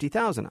made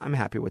 $50,000. I'm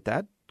happy with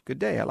that. Good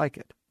day. I like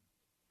it.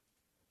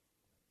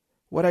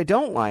 What I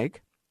don't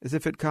like is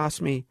if it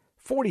costs me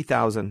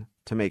 $40,000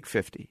 to make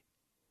 $50,000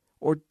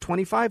 or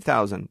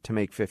 $25,000 to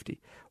make $50,000.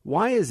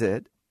 Why is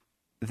it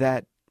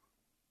that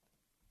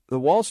the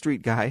Wall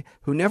Street guy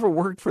who never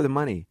worked for the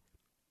money,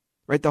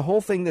 right? The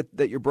whole thing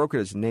that your broker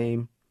is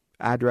name,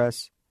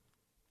 address,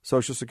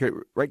 Social Security,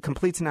 right?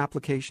 Completes an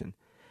application.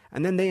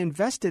 And then they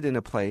invest it in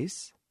a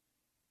place,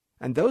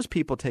 and those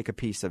people take a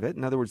piece of it.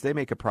 In other words, they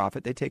make a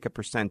profit. They take a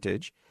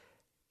percentage.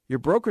 Your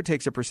broker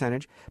takes a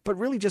percentage, but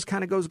really just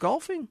kind of goes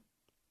golfing,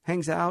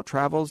 hangs out,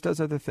 travels, does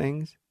other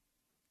things.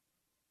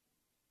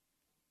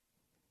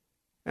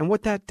 And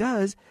what that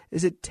does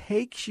is it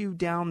takes you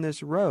down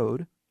this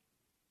road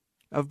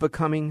of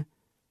becoming,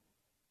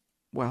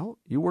 well,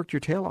 you worked your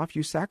tail off,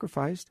 you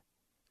sacrificed,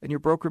 and your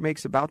broker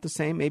makes about the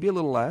same, maybe a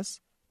little less,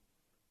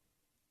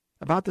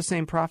 about the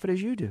same profit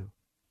as you do.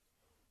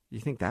 You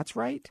think that's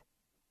right?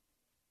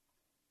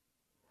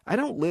 I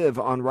don't live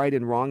on right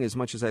and wrong as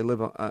much as I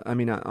live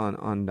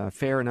on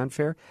fair and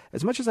unfair,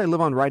 as much as I live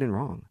on right and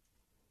wrong.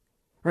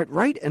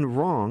 Right and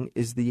wrong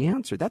is the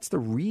answer. That's the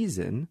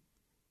reason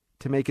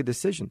to make a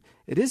decision.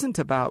 It isn't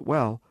about,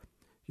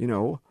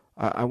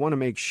 I want to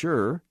make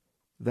sure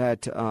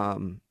that,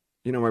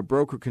 my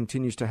broker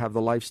continues to have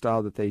the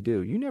lifestyle that they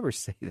do. You never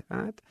say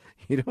that.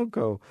 You don't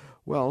go,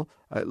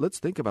 let's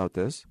think about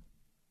this.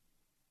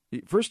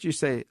 First you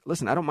say,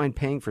 listen, I don't mind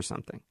paying for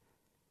something.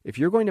 If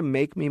you're going to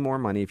make me more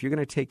money, if you're going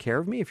to take care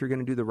of me, if you're going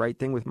to do the right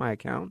thing with my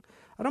account,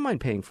 I don't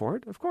mind paying for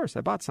it. Of course,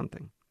 I bought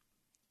something.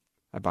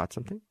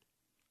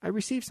 I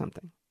received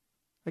something.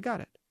 I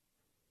got it.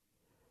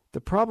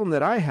 The problem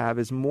that I have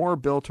is more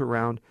built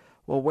around,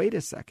 well, wait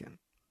a second.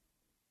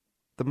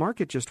 The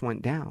market just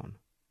went down.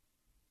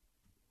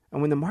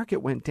 And when the market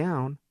went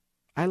down,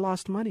 I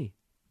lost money.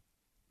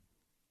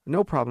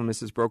 No problem,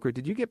 Mrs. Broker.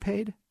 Did you get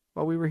paid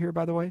while we were here,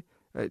 by the way?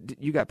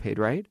 You got paid,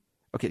 right?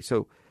 Okay,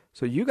 so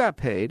you got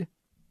paid,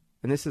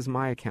 and this is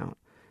my account.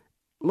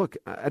 Look,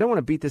 I don't want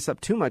to beat this up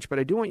too much, but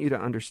I do want you to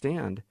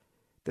understand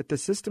that the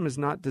system is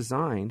not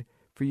designed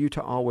for you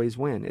to always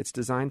win. It's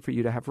designed for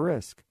you to have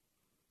risk.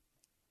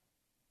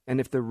 And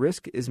if the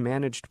risk is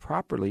managed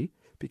properly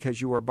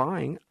because you are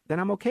buying, then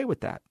I'm okay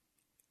with that.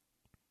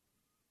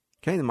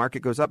 Okay, the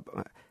market goes up.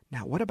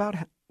 Now, what about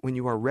when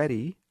you are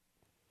ready,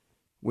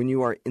 when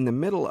you are in the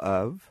middle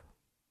of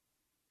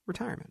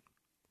retirement?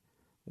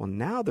 Well,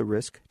 now the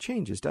risk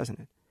changes, doesn't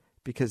it?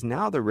 Because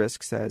now the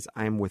risk says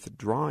I'm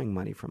withdrawing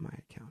money from my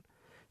account.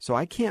 So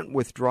I can't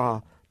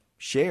withdraw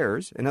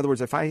shares. In other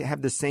words, if I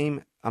have the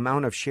same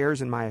amount of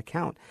shares in my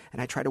account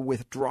and I try to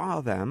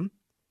withdraw them,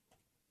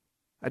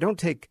 I don't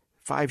take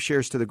 5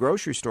 shares to the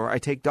grocery store, I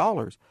take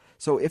dollars.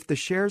 So if the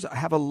shares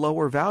have a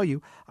lower value,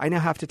 I now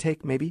have to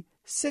take maybe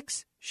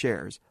 6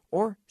 shares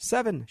or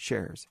 7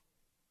 shares.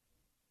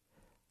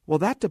 Well,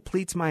 that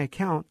depletes my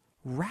account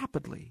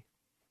rapidly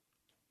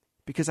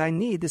because I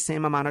need the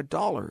same amount of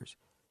dollars.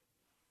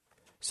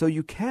 So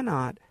you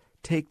cannot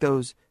take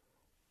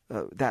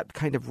that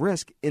kind of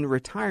risk in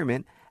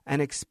retirement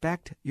and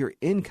expect your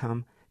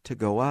income to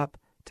go up,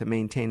 to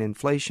maintain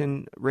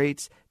inflation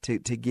rates, to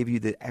give you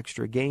the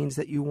extra gains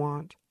that you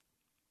want.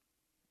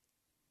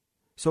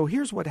 So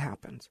here's what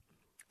happens.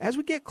 As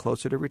we get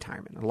closer to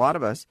retirement, a lot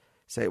of us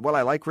say, well,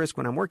 I like risk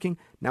when I'm working.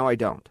 Now I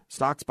don't.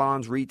 Stocks,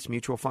 bonds, REITs,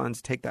 mutual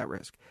funds, take that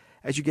risk.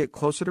 As you get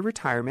closer to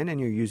retirement and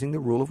you're using the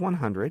rule of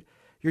 100,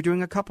 you're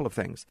doing a couple of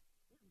things.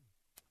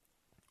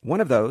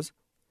 One of those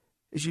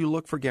is you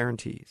look for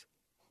guarantees.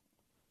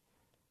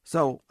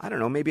 So, I don't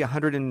know, maybe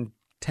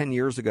 110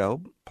 years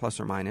ago, plus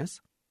or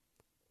minus,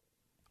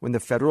 when the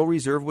Federal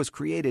Reserve was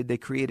created, they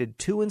created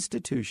 2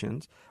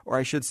 institutions, or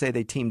I should say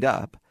they teamed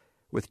up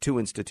with 2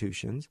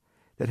 institutions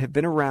that have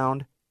been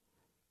around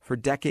for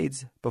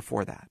decades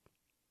before that,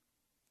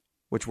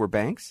 which were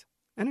banks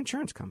and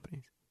insurance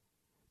companies.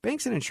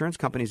 Banks and insurance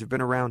companies have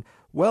been around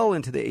well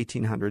into the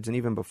 1800s and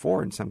even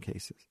before in some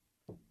cases.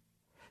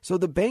 So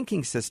the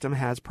banking system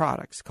has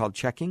products called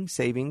checking,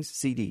 savings,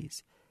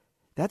 CDs.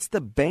 That's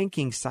the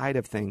banking side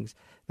of things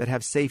that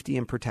have safety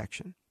and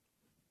protection.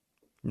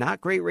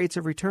 Not great rates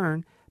of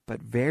return,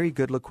 but very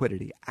good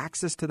liquidity.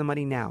 Access to the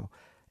money now.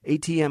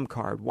 ATM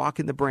card, walk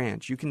in the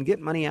branch. You can get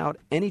money out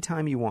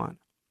anytime you want.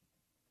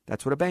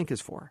 That's what a bank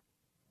is for.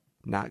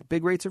 Not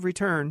big rates of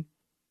return,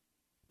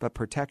 but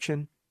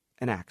protection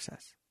and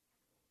access.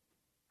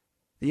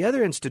 The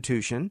other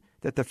institution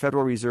that the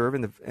Federal Reserve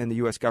and the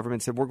U.S.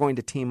 government said we're going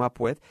to team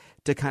up with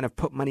to kind of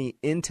put money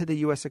into the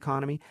U.S.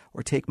 economy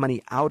or take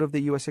money out of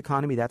the U.S.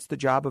 economy, that's the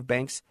job of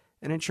banks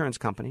and insurance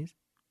companies.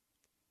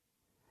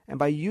 And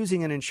by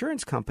using an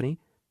insurance company,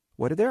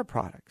 what are their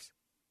products?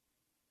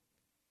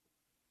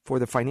 For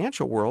the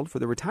financial world, for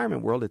the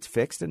retirement world, it's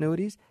fixed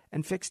annuities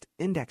and fixed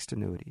indexed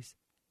annuities.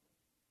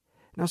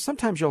 Now,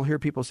 sometimes you'll hear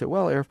people say,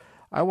 well, Arif,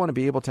 I want to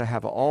be able to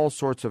have all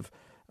sorts of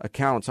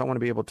accounts. I want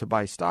to be able to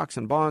buy stocks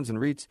and bonds and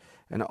REITs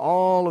and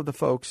all of the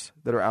folks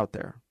that are out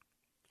there.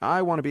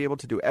 I want to be able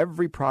to do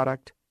every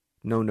product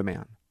known to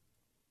man.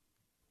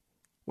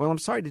 Well, I'm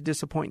sorry to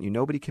disappoint you.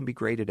 Nobody can be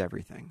great at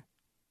everything.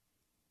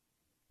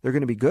 They're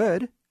going to be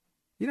good.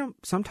 You know,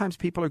 sometimes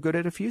people are good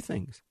at a few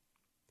things.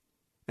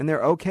 And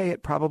they're okay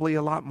at probably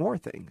a lot more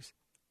things.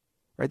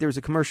 Right? There was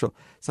a commercial.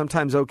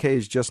 Sometimes okay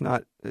is just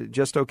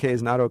okay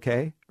is not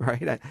okay.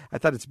 Right? I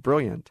thought it's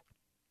brilliant.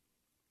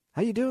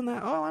 How you doing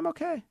that? Oh, I'm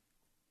okay.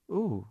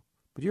 Ooh,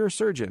 but you're a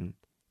surgeon.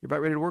 You're about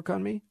ready to work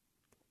on me?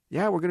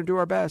 Yeah, we're going to do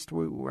our best.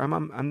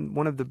 I'm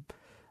one of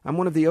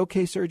the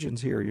okay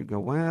surgeons here. You go,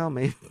 well,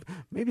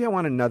 maybe I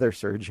want another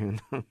surgeon.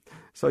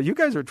 So you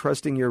guys are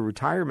trusting your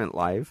retirement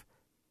life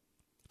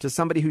to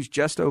somebody who's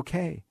just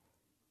okay.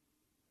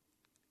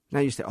 Now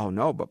you say, oh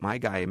no, but my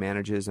guy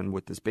manages and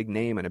with this big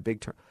name and a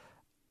big term.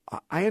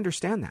 I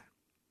understand that.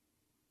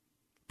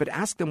 But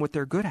ask them what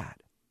they're good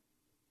at.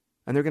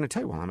 And they're going to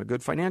tell you, well, I'm a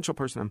good financial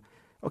person.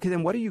 Okay,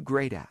 then what are you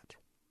great at?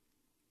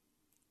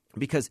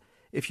 Because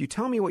if you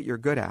tell me what you're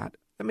good at,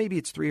 then maybe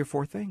it's 3 or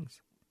 4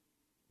 things.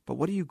 But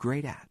what are you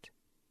great at?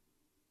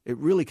 It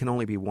really can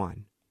only be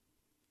one.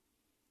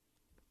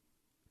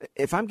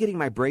 If I'm getting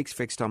my brakes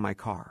fixed on my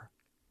car,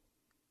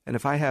 and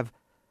if I have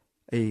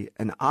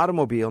an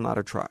automobile, not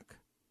a truck,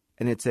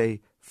 and it's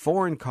a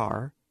foreign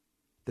car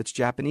that's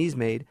Japanese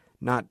made,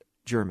 not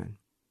German,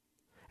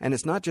 and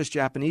it's not just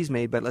Japanese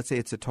made, but let's say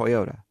it's a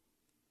Toyota,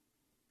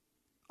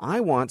 I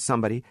want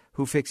somebody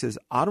who fixes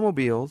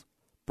automobiles,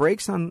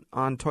 brakes on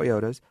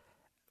Toyotas,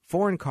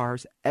 foreign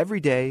cars every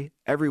day,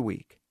 every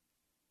week.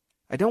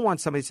 I don't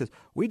want somebody who says,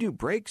 we do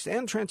brakes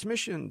and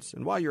transmissions,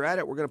 and while you're at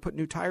it, we're going to put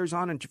new tires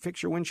on and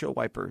fix your windshield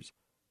wipers.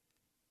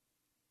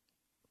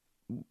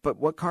 But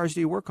what cars do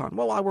you work on?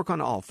 Well, I work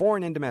on all,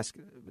 foreign and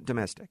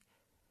domestic.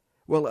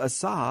 Well, a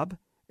Saab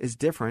is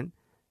different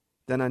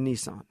than a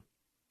Nissan.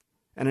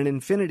 And an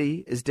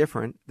Infiniti is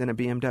different than a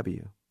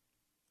BMW.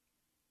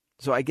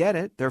 So I get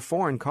it. They're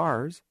foreign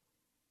cars,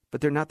 but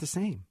they're not the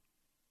same.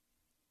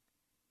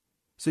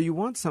 So you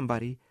want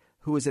somebody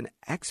who is an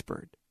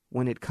expert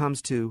when it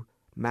comes to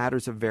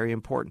matters of very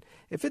important.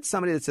 If it's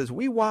somebody that says,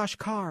 we wash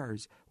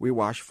cars, we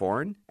wash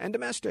foreign and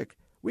domestic,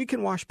 we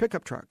can wash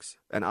pickup trucks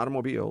and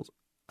automobiles,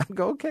 I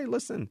go, okay,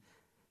 listen,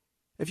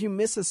 if you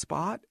miss a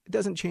spot, it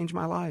doesn't change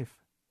my life.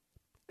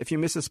 If you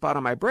miss a spot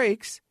on my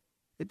brakes,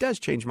 it does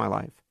change my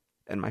life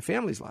and my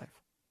family's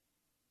life.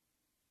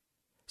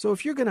 So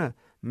if you're going to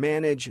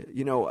manage,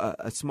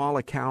 a small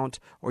account,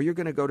 or you're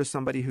going to go to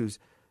somebody who's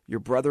your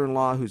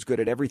brother-in-law who's good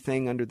at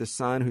everything under the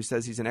sun, who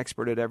says he's an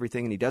expert at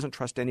everything and he doesn't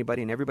trust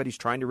anybody and everybody's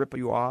trying to rip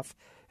you off,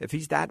 if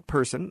he's that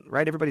person,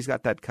 right? Everybody's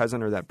got that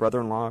cousin or that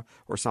brother-in-law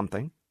or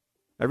something.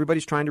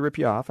 Everybody's trying to rip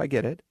you off. I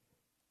get it.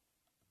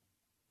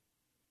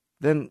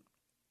 Then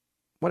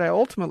what I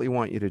ultimately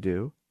want you to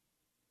do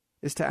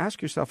is to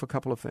ask yourself a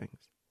couple of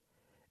things.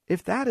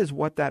 If that is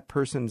what that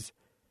person's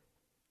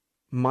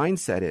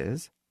mindset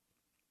is,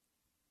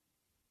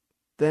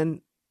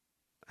 then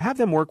have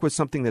them work with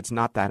something that's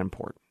not that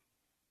important.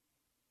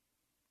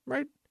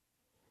 Right?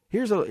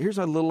 Here's a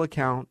little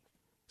account.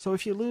 So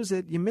if you lose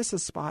it, you miss a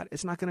spot,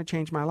 it's not going to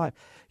change my life.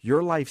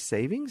 Your life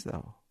savings,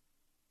 though,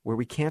 where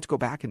we can't go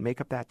back and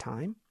make up that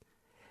time,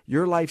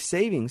 your life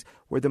savings,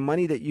 where the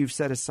money that you've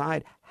set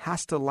aside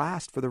has to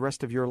last for the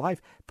rest of your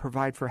life,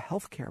 provide for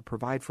health care,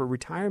 provide for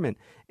retirement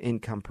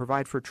income,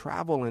 provide for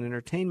travel and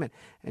entertainment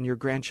and your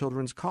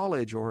grandchildren's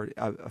college or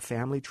a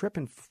family trip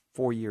in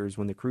 4 years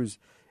when the cruise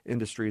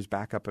industry is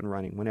back up and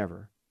running,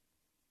 whenever.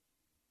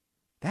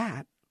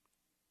 That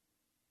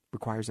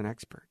requires an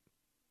expert.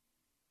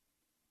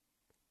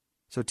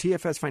 So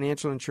TFS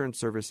Financial Insurance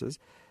Services,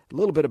 a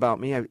little bit about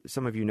me.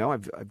 Some of you know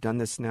I've done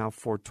this now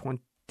for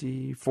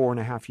 24 and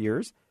a half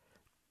years.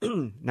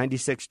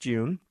 96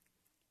 June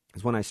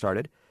is when I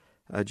started,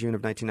 June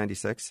of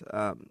 1996.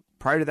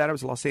 Prior to that, I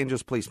was a Los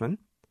Angeles policeman.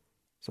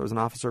 So I was an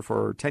officer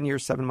for 10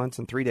 years, 7 months,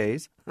 and 3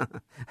 days. I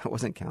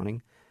wasn't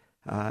counting.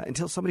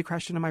 Until somebody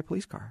crashed into my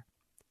police car.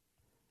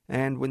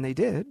 And when they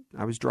did,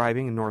 I was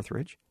driving in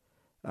Northridge.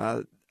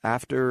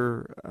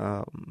 After,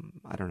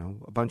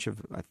 a bunch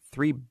of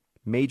 3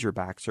 major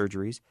back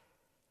surgeries,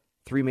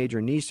 3 major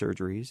knee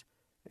surgeries,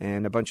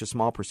 and a bunch of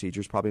small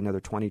procedures, probably another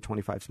 20,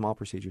 25 small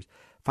procedures.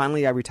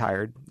 Finally, I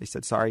retired. They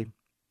said, sorry,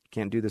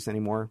 can't do this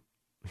anymore.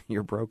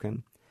 You're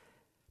broken.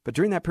 But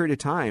during that period of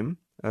time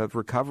of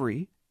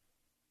recovery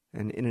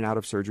and in and out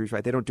of surgeries,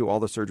 right? They don't do all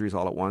the surgeries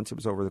all at once. It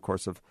was over the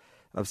course of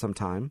some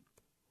time.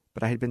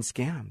 But I had been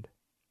scammed.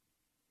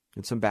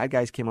 And some bad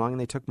guys came along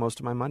and they took most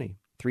of my money.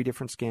 3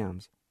 different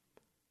scams.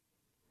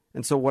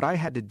 And so what I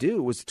had to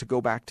do was to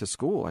go back to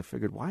school. I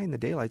figured, why in the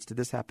daylights did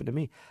this happen to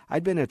me?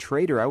 I'd been a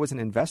trader. I was an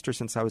investor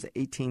since I was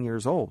 18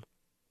 years old.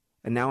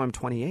 And now I'm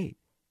 28,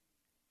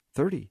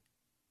 30.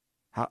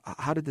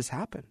 How did this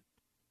happen?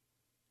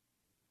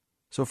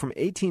 So from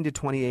 18 to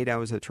 28, I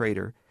was a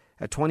trader.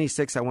 At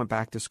 26, I went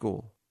back to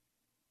school.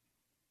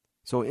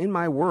 So in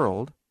my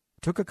world,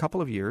 it took a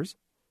couple of years.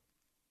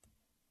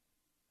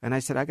 And I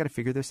said, I got to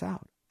figure this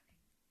out.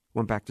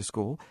 Went back to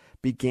school,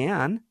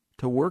 began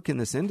to work in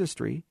this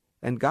industry.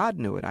 And God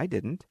knew it. I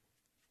didn't.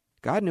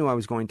 God knew I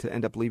was going to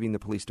end up leaving the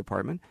police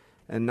department,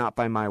 and not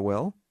by my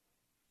will.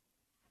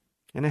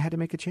 And I had to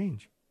make a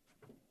change.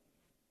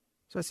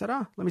 So I said,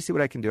 let me see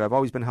what I can do. I've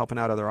always been helping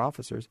out other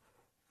officers.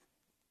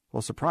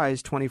 Well,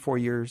 surprise, 24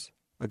 years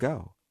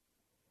ago.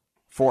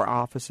 4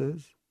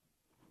 offices,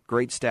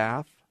 great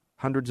staff,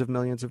 hundreds of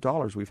millions of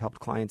dollars. We've helped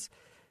clients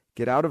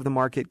get out of the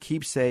market,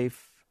 keep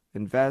safe,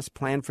 invest,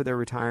 plan for their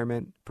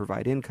retirement,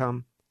 provide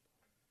income.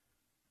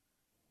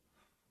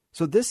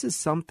 So this is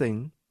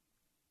something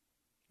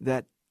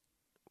that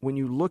when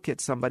you look at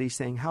somebody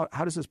saying, how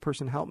does this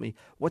person help me?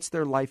 What's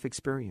their life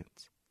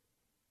experience?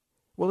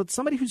 Well, it's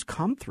somebody who's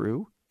come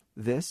through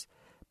this,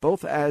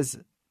 both as,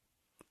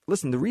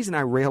 listen, the reason I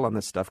rail on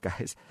this stuff,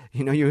 guys,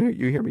 you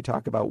hear me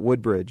talk about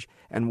Woodbridge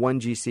and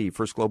 1GC,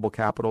 First Global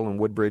Capital, and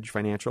Woodbridge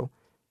Financial,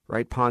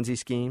 right? Ponzi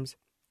schemes.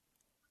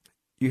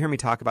 You hear me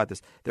talk about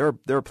this. There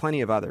are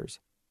plenty of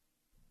others.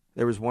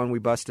 There was one we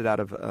busted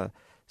out of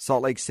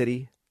Salt Lake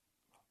City,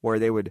 where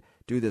they would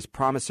do this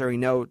promissory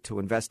note to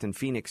invest in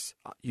Phoenix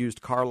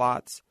used car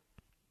lots.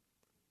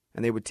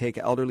 And they would take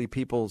elderly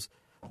people's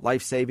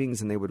life savings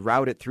and they would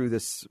route it through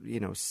this,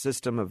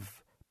 system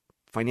of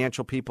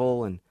financial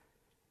people. And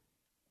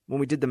when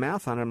we did the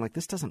math on it, I'm like,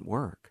 this doesn't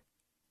work.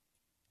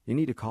 You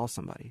need to call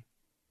somebody.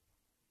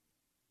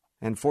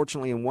 And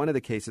fortunately, in one of the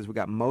cases, we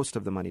got most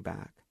of the money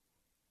back.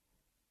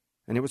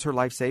 And it was her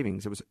life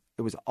savings.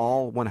 It was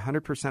all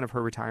 100% of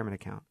her retirement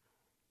account.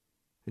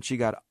 And she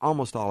got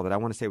almost all of it. I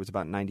want to say it was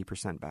about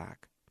 90%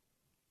 back.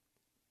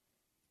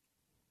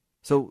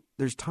 So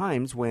there's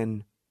times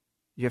when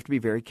you have to be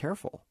very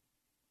careful.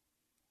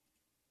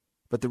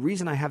 But the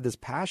reason I have this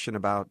passion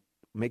about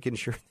making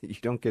sure that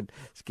you don't get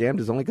scammed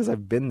is only because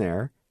I've been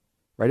there,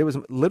 right? It was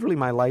literally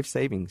my life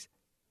savings.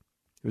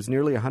 It was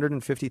nearly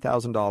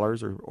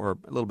 $150,000 or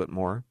a little bit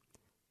more.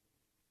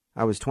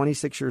 I was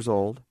 26 years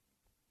old,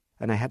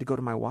 and I had to go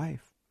to my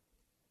wife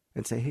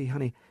and say, "Hey,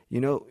 honey, you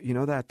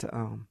know that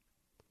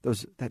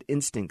that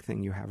instinct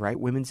thing you have, right?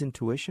 Women's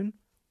intuition?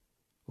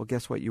 Well,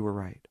 guess what? You were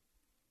right.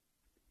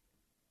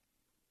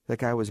 That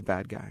guy was a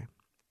bad guy."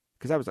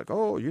 Because I was like,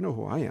 "Oh, you know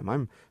who I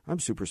am. I'm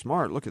super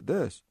smart. Look at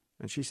this."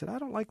 And she said, "I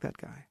don't like that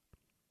guy.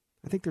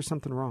 I think there's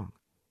something wrong."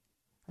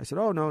 I said,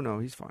 "Oh, no,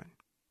 he's fine."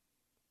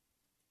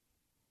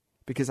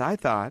 Because I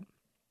thought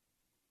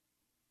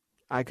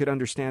I could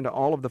understand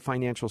all of the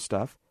financial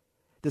stuff.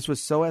 This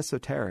was so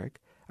esoteric.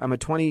 I'm a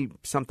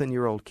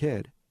 20-something-year-old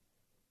kid.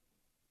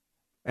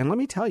 And let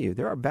me tell you,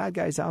 there are bad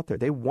guys out there.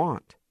 They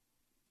want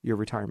your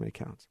retirement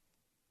accounts.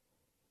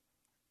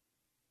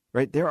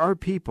 Right? There are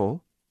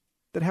people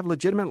that have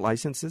legitimate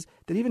licenses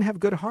that even have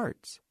good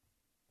hearts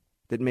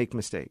that make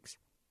mistakes.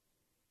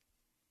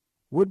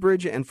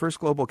 Woodbridge and First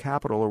Global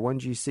Capital, or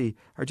 1GC,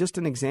 are just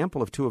an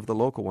example of two of the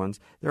local ones.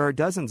 There are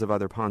dozens of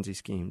other Ponzi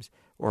schemes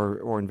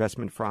or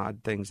investment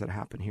fraud things that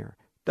happen here.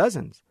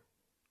 Dozens.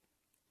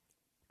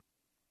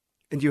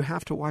 And you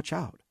have to watch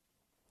out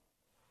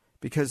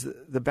because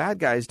the bad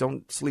guys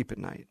don't sleep at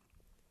night.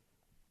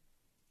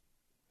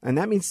 And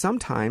that means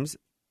sometimes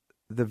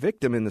the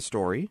victim in the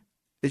story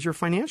is your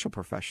financial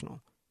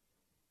professional,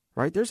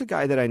 right? There's a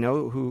guy that I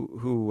know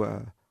who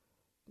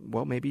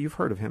well, maybe you've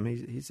heard of him.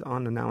 He's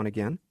on now and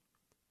again.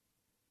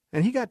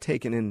 And he got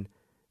taken in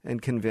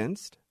and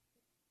convinced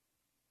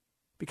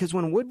because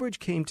when Woodbridge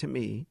came to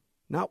me,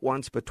 not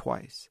once but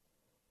twice,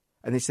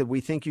 and they said, "We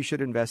think you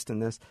should invest in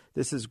this.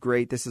 This is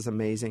great. This is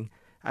amazing."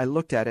 I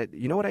looked at it.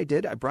 You know what I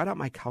did? I brought out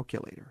my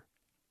calculator.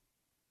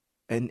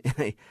 And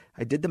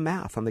I did the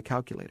math on the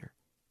calculator.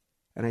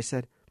 And I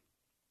said,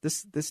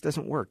 this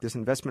doesn't work. This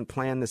investment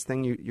plan, this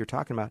thing you're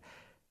talking about,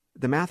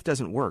 the math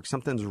doesn't work.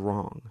 Something's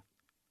wrong.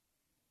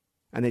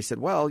 And they said,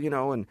 "Well,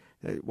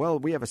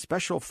 we have a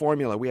special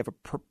formula. We have a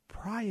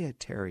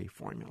proprietary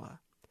formula."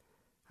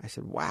 I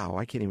said, "Wow,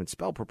 I can't even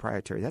spell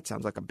proprietary. That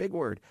sounds like a big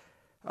word.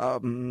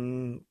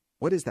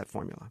 What is that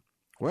formula?"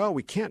 "Well,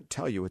 we can't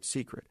tell you. It's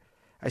secret."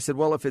 I said,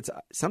 "Well, if it's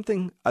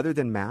something other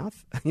than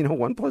math,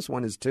 1 +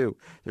 1 is 2.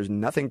 There's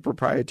nothing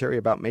proprietary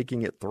about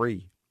making it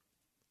 3.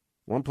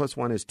 1 +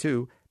 1 is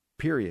 2,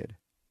 period."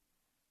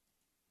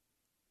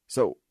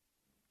 So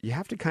you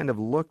have to kind of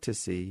look to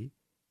see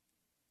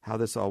how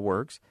this all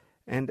works.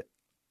 And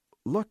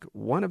look,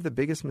 one of the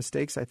biggest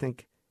mistakes I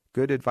think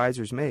good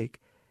advisors make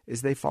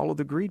is they follow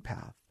the greed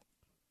path.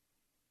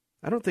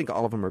 I don't think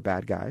all of them are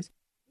bad guys.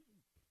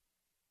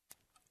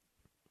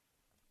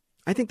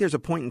 I think there's a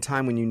point in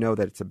time when you know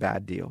that it's a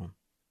bad deal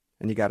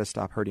and you got to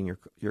stop hurting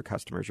your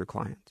customers, your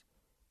clients.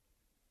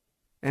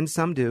 And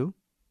some do,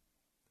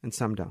 and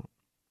some don't.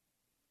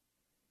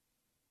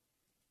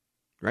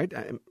 Right?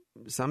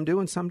 Some do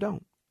and some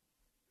don't.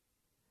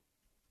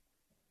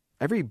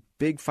 Every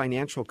big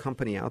financial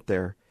company out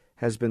there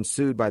has been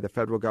sued by the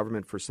federal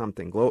government for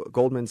something.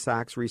 Goldman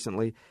Sachs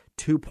recently,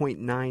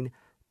 $2.9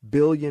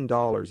 billion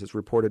is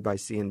reported by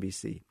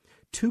CNBC.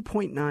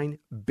 $2.9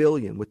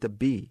 billion with the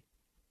B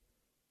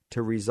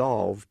to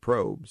resolve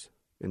probes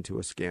into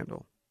a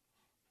scandal.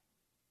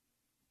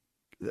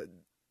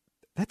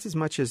 That's as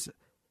much as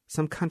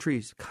some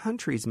countries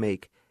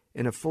make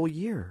in a full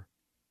year.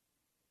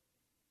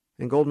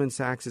 And Goldman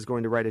Sachs is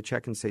going to write a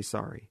check and say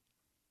sorry.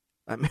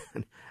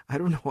 I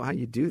don't know how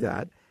you do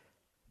that,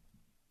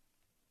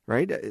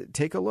 right?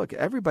 Take a look.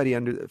 Everybody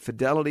under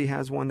Fidelity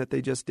has one that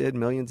they just did,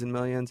 millions and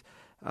millions.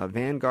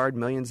 Vanguard,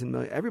 millions and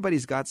millions.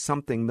 Everybody's got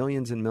something,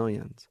 millions and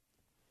millions.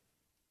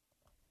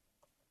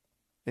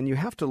 And you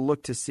have to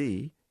look to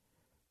see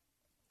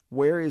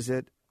where is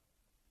it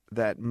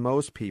that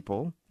most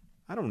people,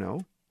 I don't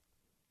know,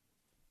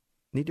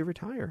 need to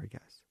retire, I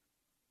guess.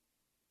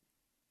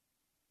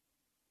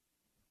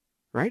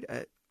 Right?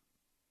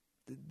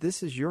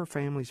 This is your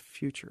family's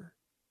future.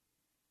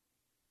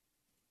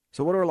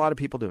 So what are a lot of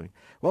people doing?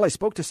 Well, I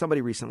spoke to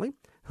somebody recently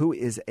who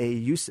is a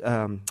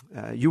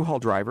U-Haul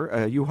driver,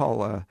 a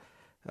U-Haul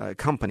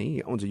company.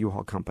 He owns a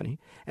U-Haul company.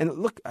 And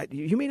look,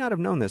 you may not have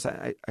known this.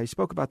 I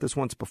spoke about this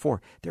once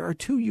before. There are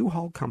 2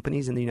 U-Haul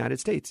companies in the United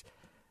States.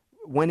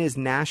 One is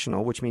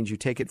national, which means you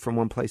take it from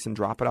one place and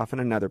drop it off in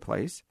another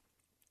place.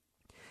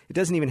 It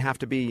doesn't even have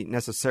to be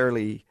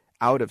necessarily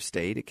out of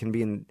state. It can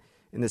be in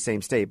the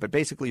same state. But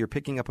basically, you're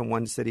picking up in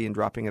one city and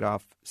dropping it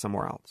off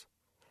somewhere else.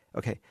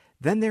 Okay.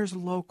 Then there's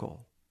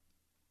local,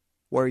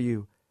 where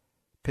you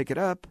pick it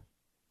up,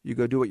 you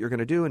go do what you're going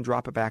to do, and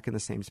drop it back in the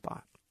same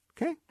spot.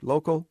 Okay?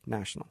 Local,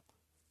 national.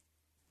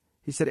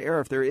 He said,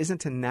 if there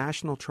isn't a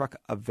national truck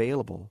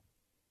available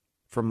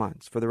for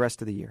months, for the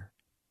rest of the year.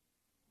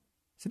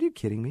 I said, are you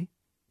kidding me?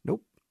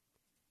 Nope.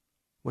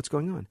 What's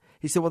going on?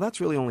 He said, well,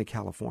 that's really only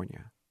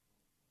California.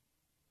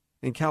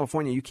 In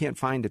California, you can't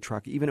find a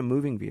truck, even a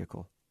moving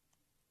vehicle.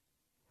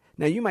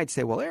 Now, you might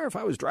say, well, if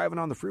I was driving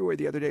on the freeway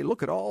the other day,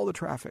 look at all the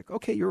traffic.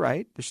 Okay, you're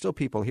right. There's still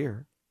people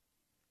here.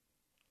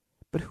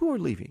 But who are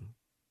leaving?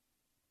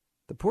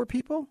 The poor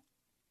people?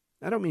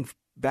 I don't mean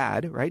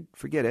bad, right?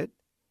 Forget it.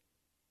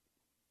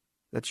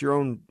 That's your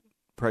own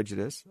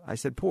prejudice. I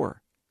said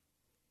poor.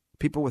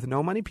 People with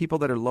no money, people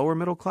that are lower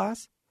middle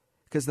class,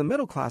 because the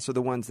middle class are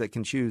the ones that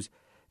can choose.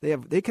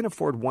 They can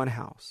afford one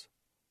house,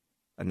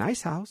 a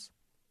nice house,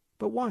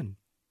 but one.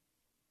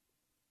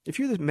 If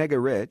you're the mega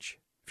rich,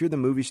 if you're the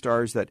movie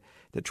stars that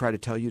try to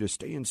tell you to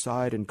stay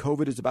inside and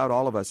COVID is about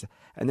all of us,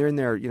 and they're in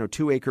their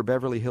 2-acre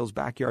Beverly Hills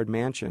backyard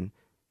mansion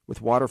with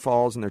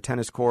waterfalls and their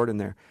tennis court, and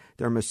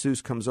their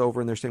masseuse comes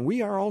over and they're saying,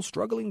 we are all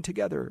struggling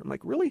together. I'm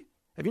like, really?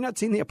 Have you not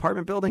seen the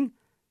apartment building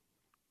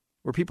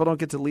where people don't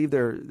get to leave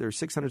their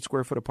 600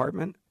 square foot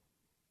apartment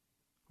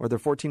or their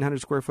 1,400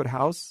 square foot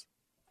house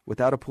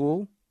without a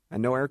pool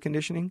and no air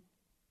conditioning?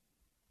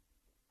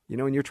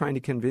 And you're trying to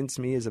convince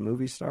me as a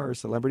movie star or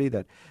celebrity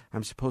that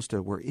I'm supposed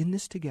to, we're in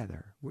this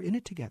together. We're in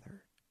it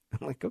together.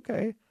 I'm like,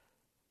 okay.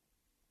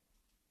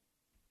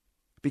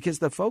 Because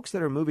the folks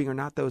that are moving are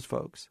not those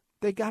folks.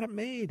 They got it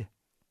made.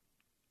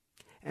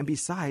 And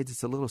besides,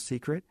 it's a little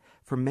secret.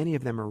 For many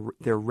of them,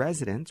 their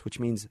residence, which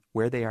means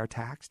where they are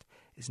taxed,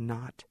 is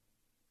not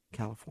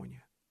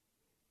California.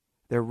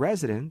 Their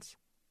residence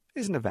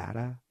is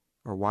Nevada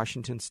or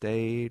Washington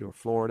State or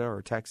Florida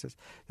or Texas.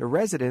 Their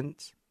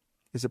residence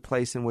is a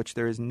place in which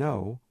there is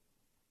no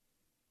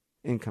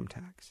income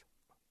tax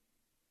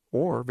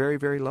or very,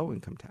 very low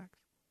income tax.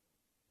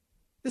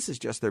 This is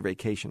just their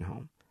vacation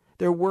home,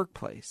 their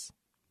workplace,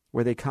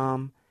 where they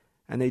come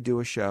and they do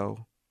a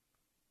show.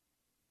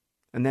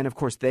 And then, of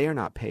course, they are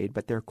not paid,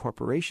 but their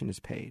corporation is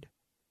paid.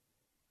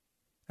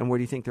 And where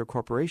do you think their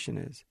corporation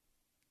is?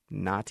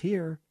 Not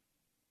here,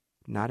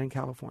 not in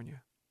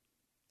California.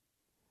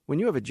 When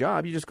you have a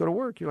job, you just go to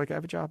work. You're like, I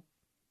have a job.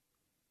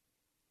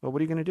 Well, what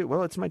are you going to do?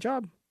 Well, it's my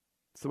job.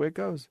 It's the way it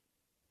goes.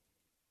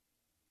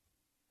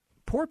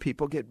 Poor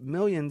people get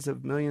millions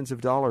of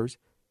dollars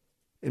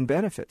in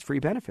benefits, free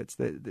benefits.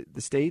 The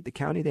state, the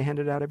county, they hand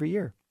it out every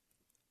year.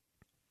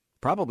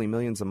 Probably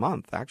millions a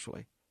month,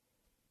 actually.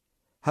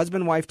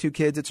 Husband, wife, 2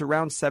 kids, it's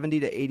around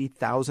 $70,000 to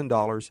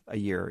 $80,000 a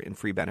year in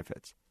free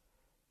benefits.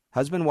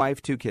 Husband,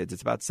 wife, 2 kids,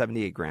 it's about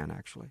 $78,000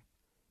 actually.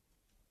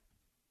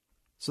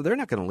 So they're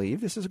not going to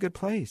leave. This is a good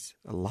place.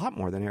 A lot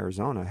more than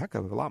Arizona. Heck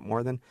of a lot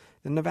more than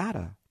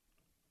Nevada.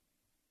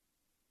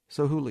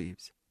 So who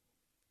leaves?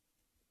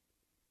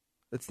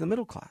 It's the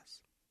middle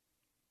class.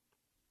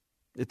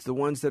 It's the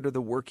ones that are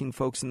the working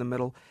folks in the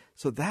middle.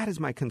 So that is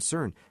my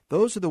concern.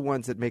 Those are the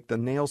ones that make the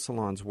nail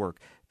salons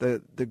work,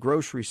 the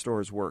grocery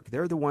stores work.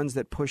 They're the ones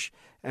that push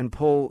and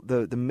pull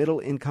the middle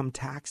income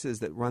taxes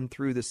that run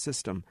through the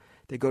system.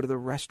 They go to the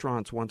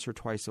restaurants once or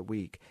twice a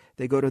week.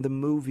 They go to the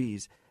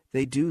movies.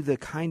 They do the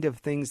kind of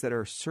things that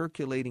are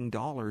circulating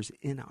dollars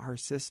in our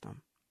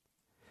system.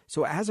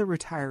 So as a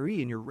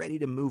retiree and you're ready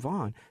to move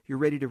on, you're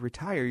ready to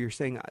retire, you're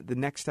saying the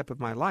next step of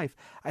my life,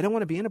 I don't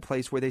want to be in a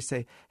place where they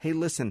say, hey,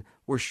 listen,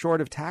 we're short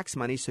of tax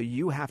money, so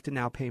you have to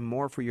now pay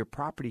more for your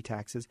property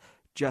taxes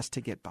just to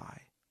get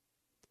by.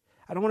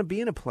 I don't want to be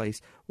in a place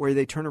where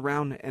they turn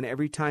around and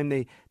every time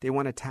they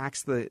want to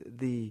tax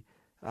the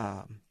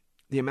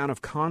amount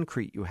of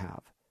concrete you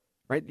have,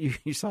 right?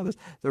 You saw this,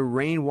 the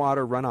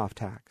rainwater runoff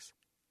tax.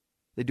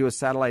 They do a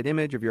satellite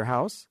image of your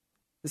house.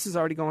 This is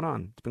already going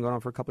on. It's been going on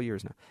for a couple of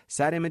years now.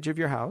 Sat image of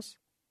your house,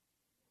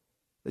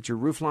 that's your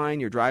roof line,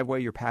 your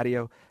driveway, your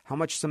patio, how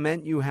much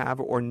cement you have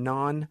or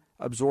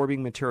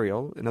non-absorbing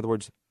material, in other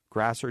words,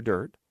 grass or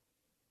dirt.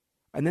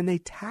 And then they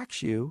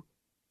tax you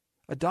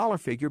a dollar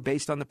figure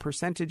based on the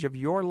percentage of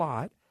your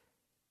lot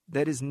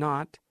that is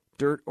not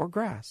dirt or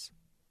grass.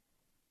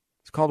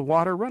 It's called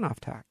water runoff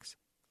tax.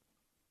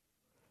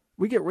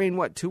 We get rain,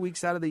 2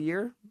 weeks out of the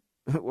year?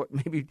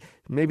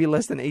 maybe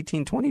less than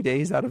 18, 20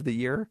 days out of the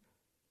year.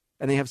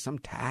 And they have some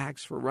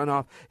tax for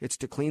runoff. It's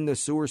to clean the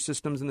sewer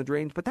systems and the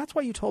drains. But that's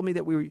why you told me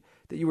that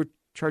you were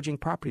charging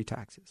property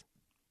taxes.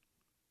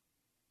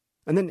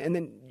 And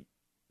then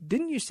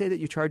didn't you say that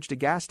you charged a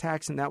gas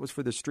tax and that was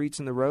for the streets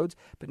and the roads?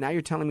 But now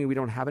you're telling me we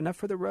don't have enough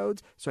for the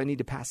roads, so I need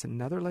to pass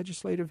another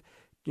legislative,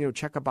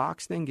 check a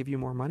box thing, give you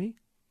more money?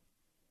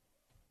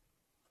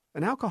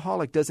 An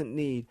alcoholic doesn't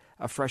need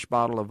a fresh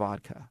bottle of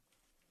vodka.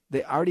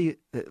 They've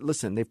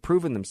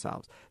proven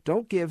themselves.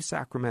 Don't give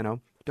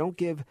Sacramento, don't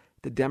give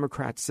the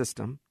Democrat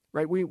system,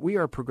 right? We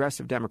are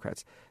progressive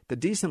Democrats. The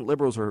decent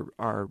liberals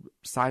are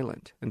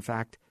silent. In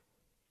fact,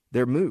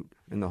 they're mute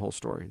in the whole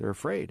story. They're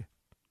afraid.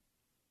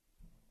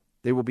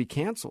 They will be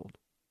canceled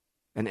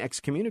and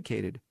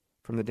excommunicated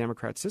from the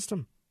Democrat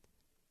system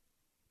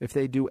if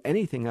they do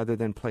anything other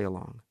than play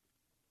along.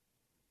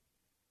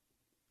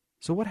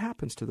 So what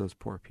happens to those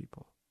poor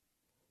people?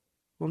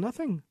 Well,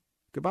 nothing.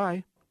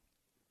 Goodbye.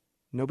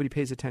 Nobody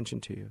pays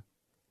attention to you.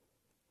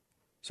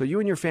 So you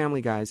and your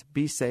family, guys,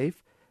 be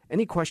safe.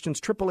 Any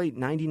questions,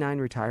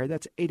 888-99-RETIRE.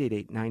 That's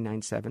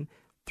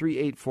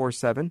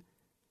 888-997-3847.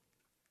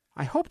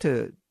 I hope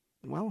to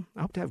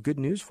have good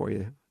news for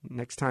you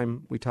next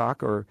time we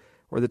talk or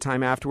the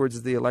time afterwards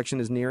as the election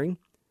is nearing.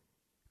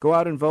 Go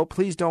out and vote.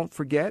 Please don't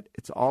forget,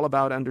 it's all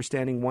about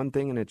understanding one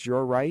thing, and it's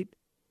your right.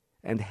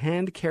 And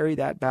hand carry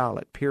that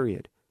ballot,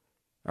 period.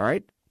 All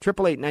right?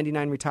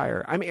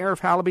 888-99-RETIRE. I'm Arif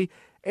Halaby,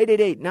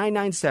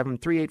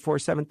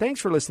 888-997-3847.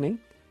 Thanks for listening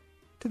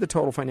to the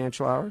Total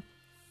Financial Hour.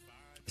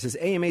 This is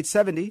AM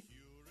 870,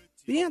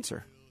 The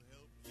Answer.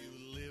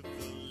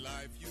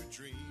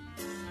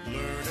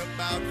 Learn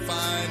about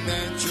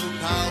financial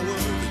power,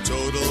 the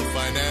Total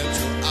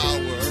Financial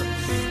Hour.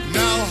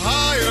 Now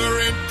higher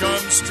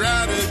income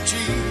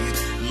strategy.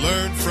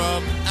 Learn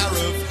from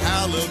Arif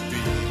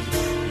Halaby.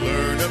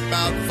 Learn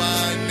about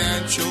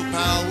financial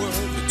power,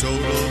 the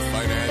Total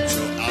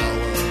Financial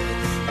Hour.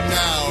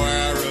 Now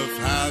Arif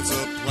has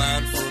a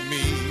plan for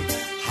me.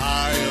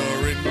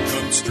 Higher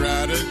income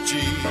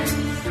strategy.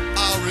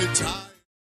 I'll retire.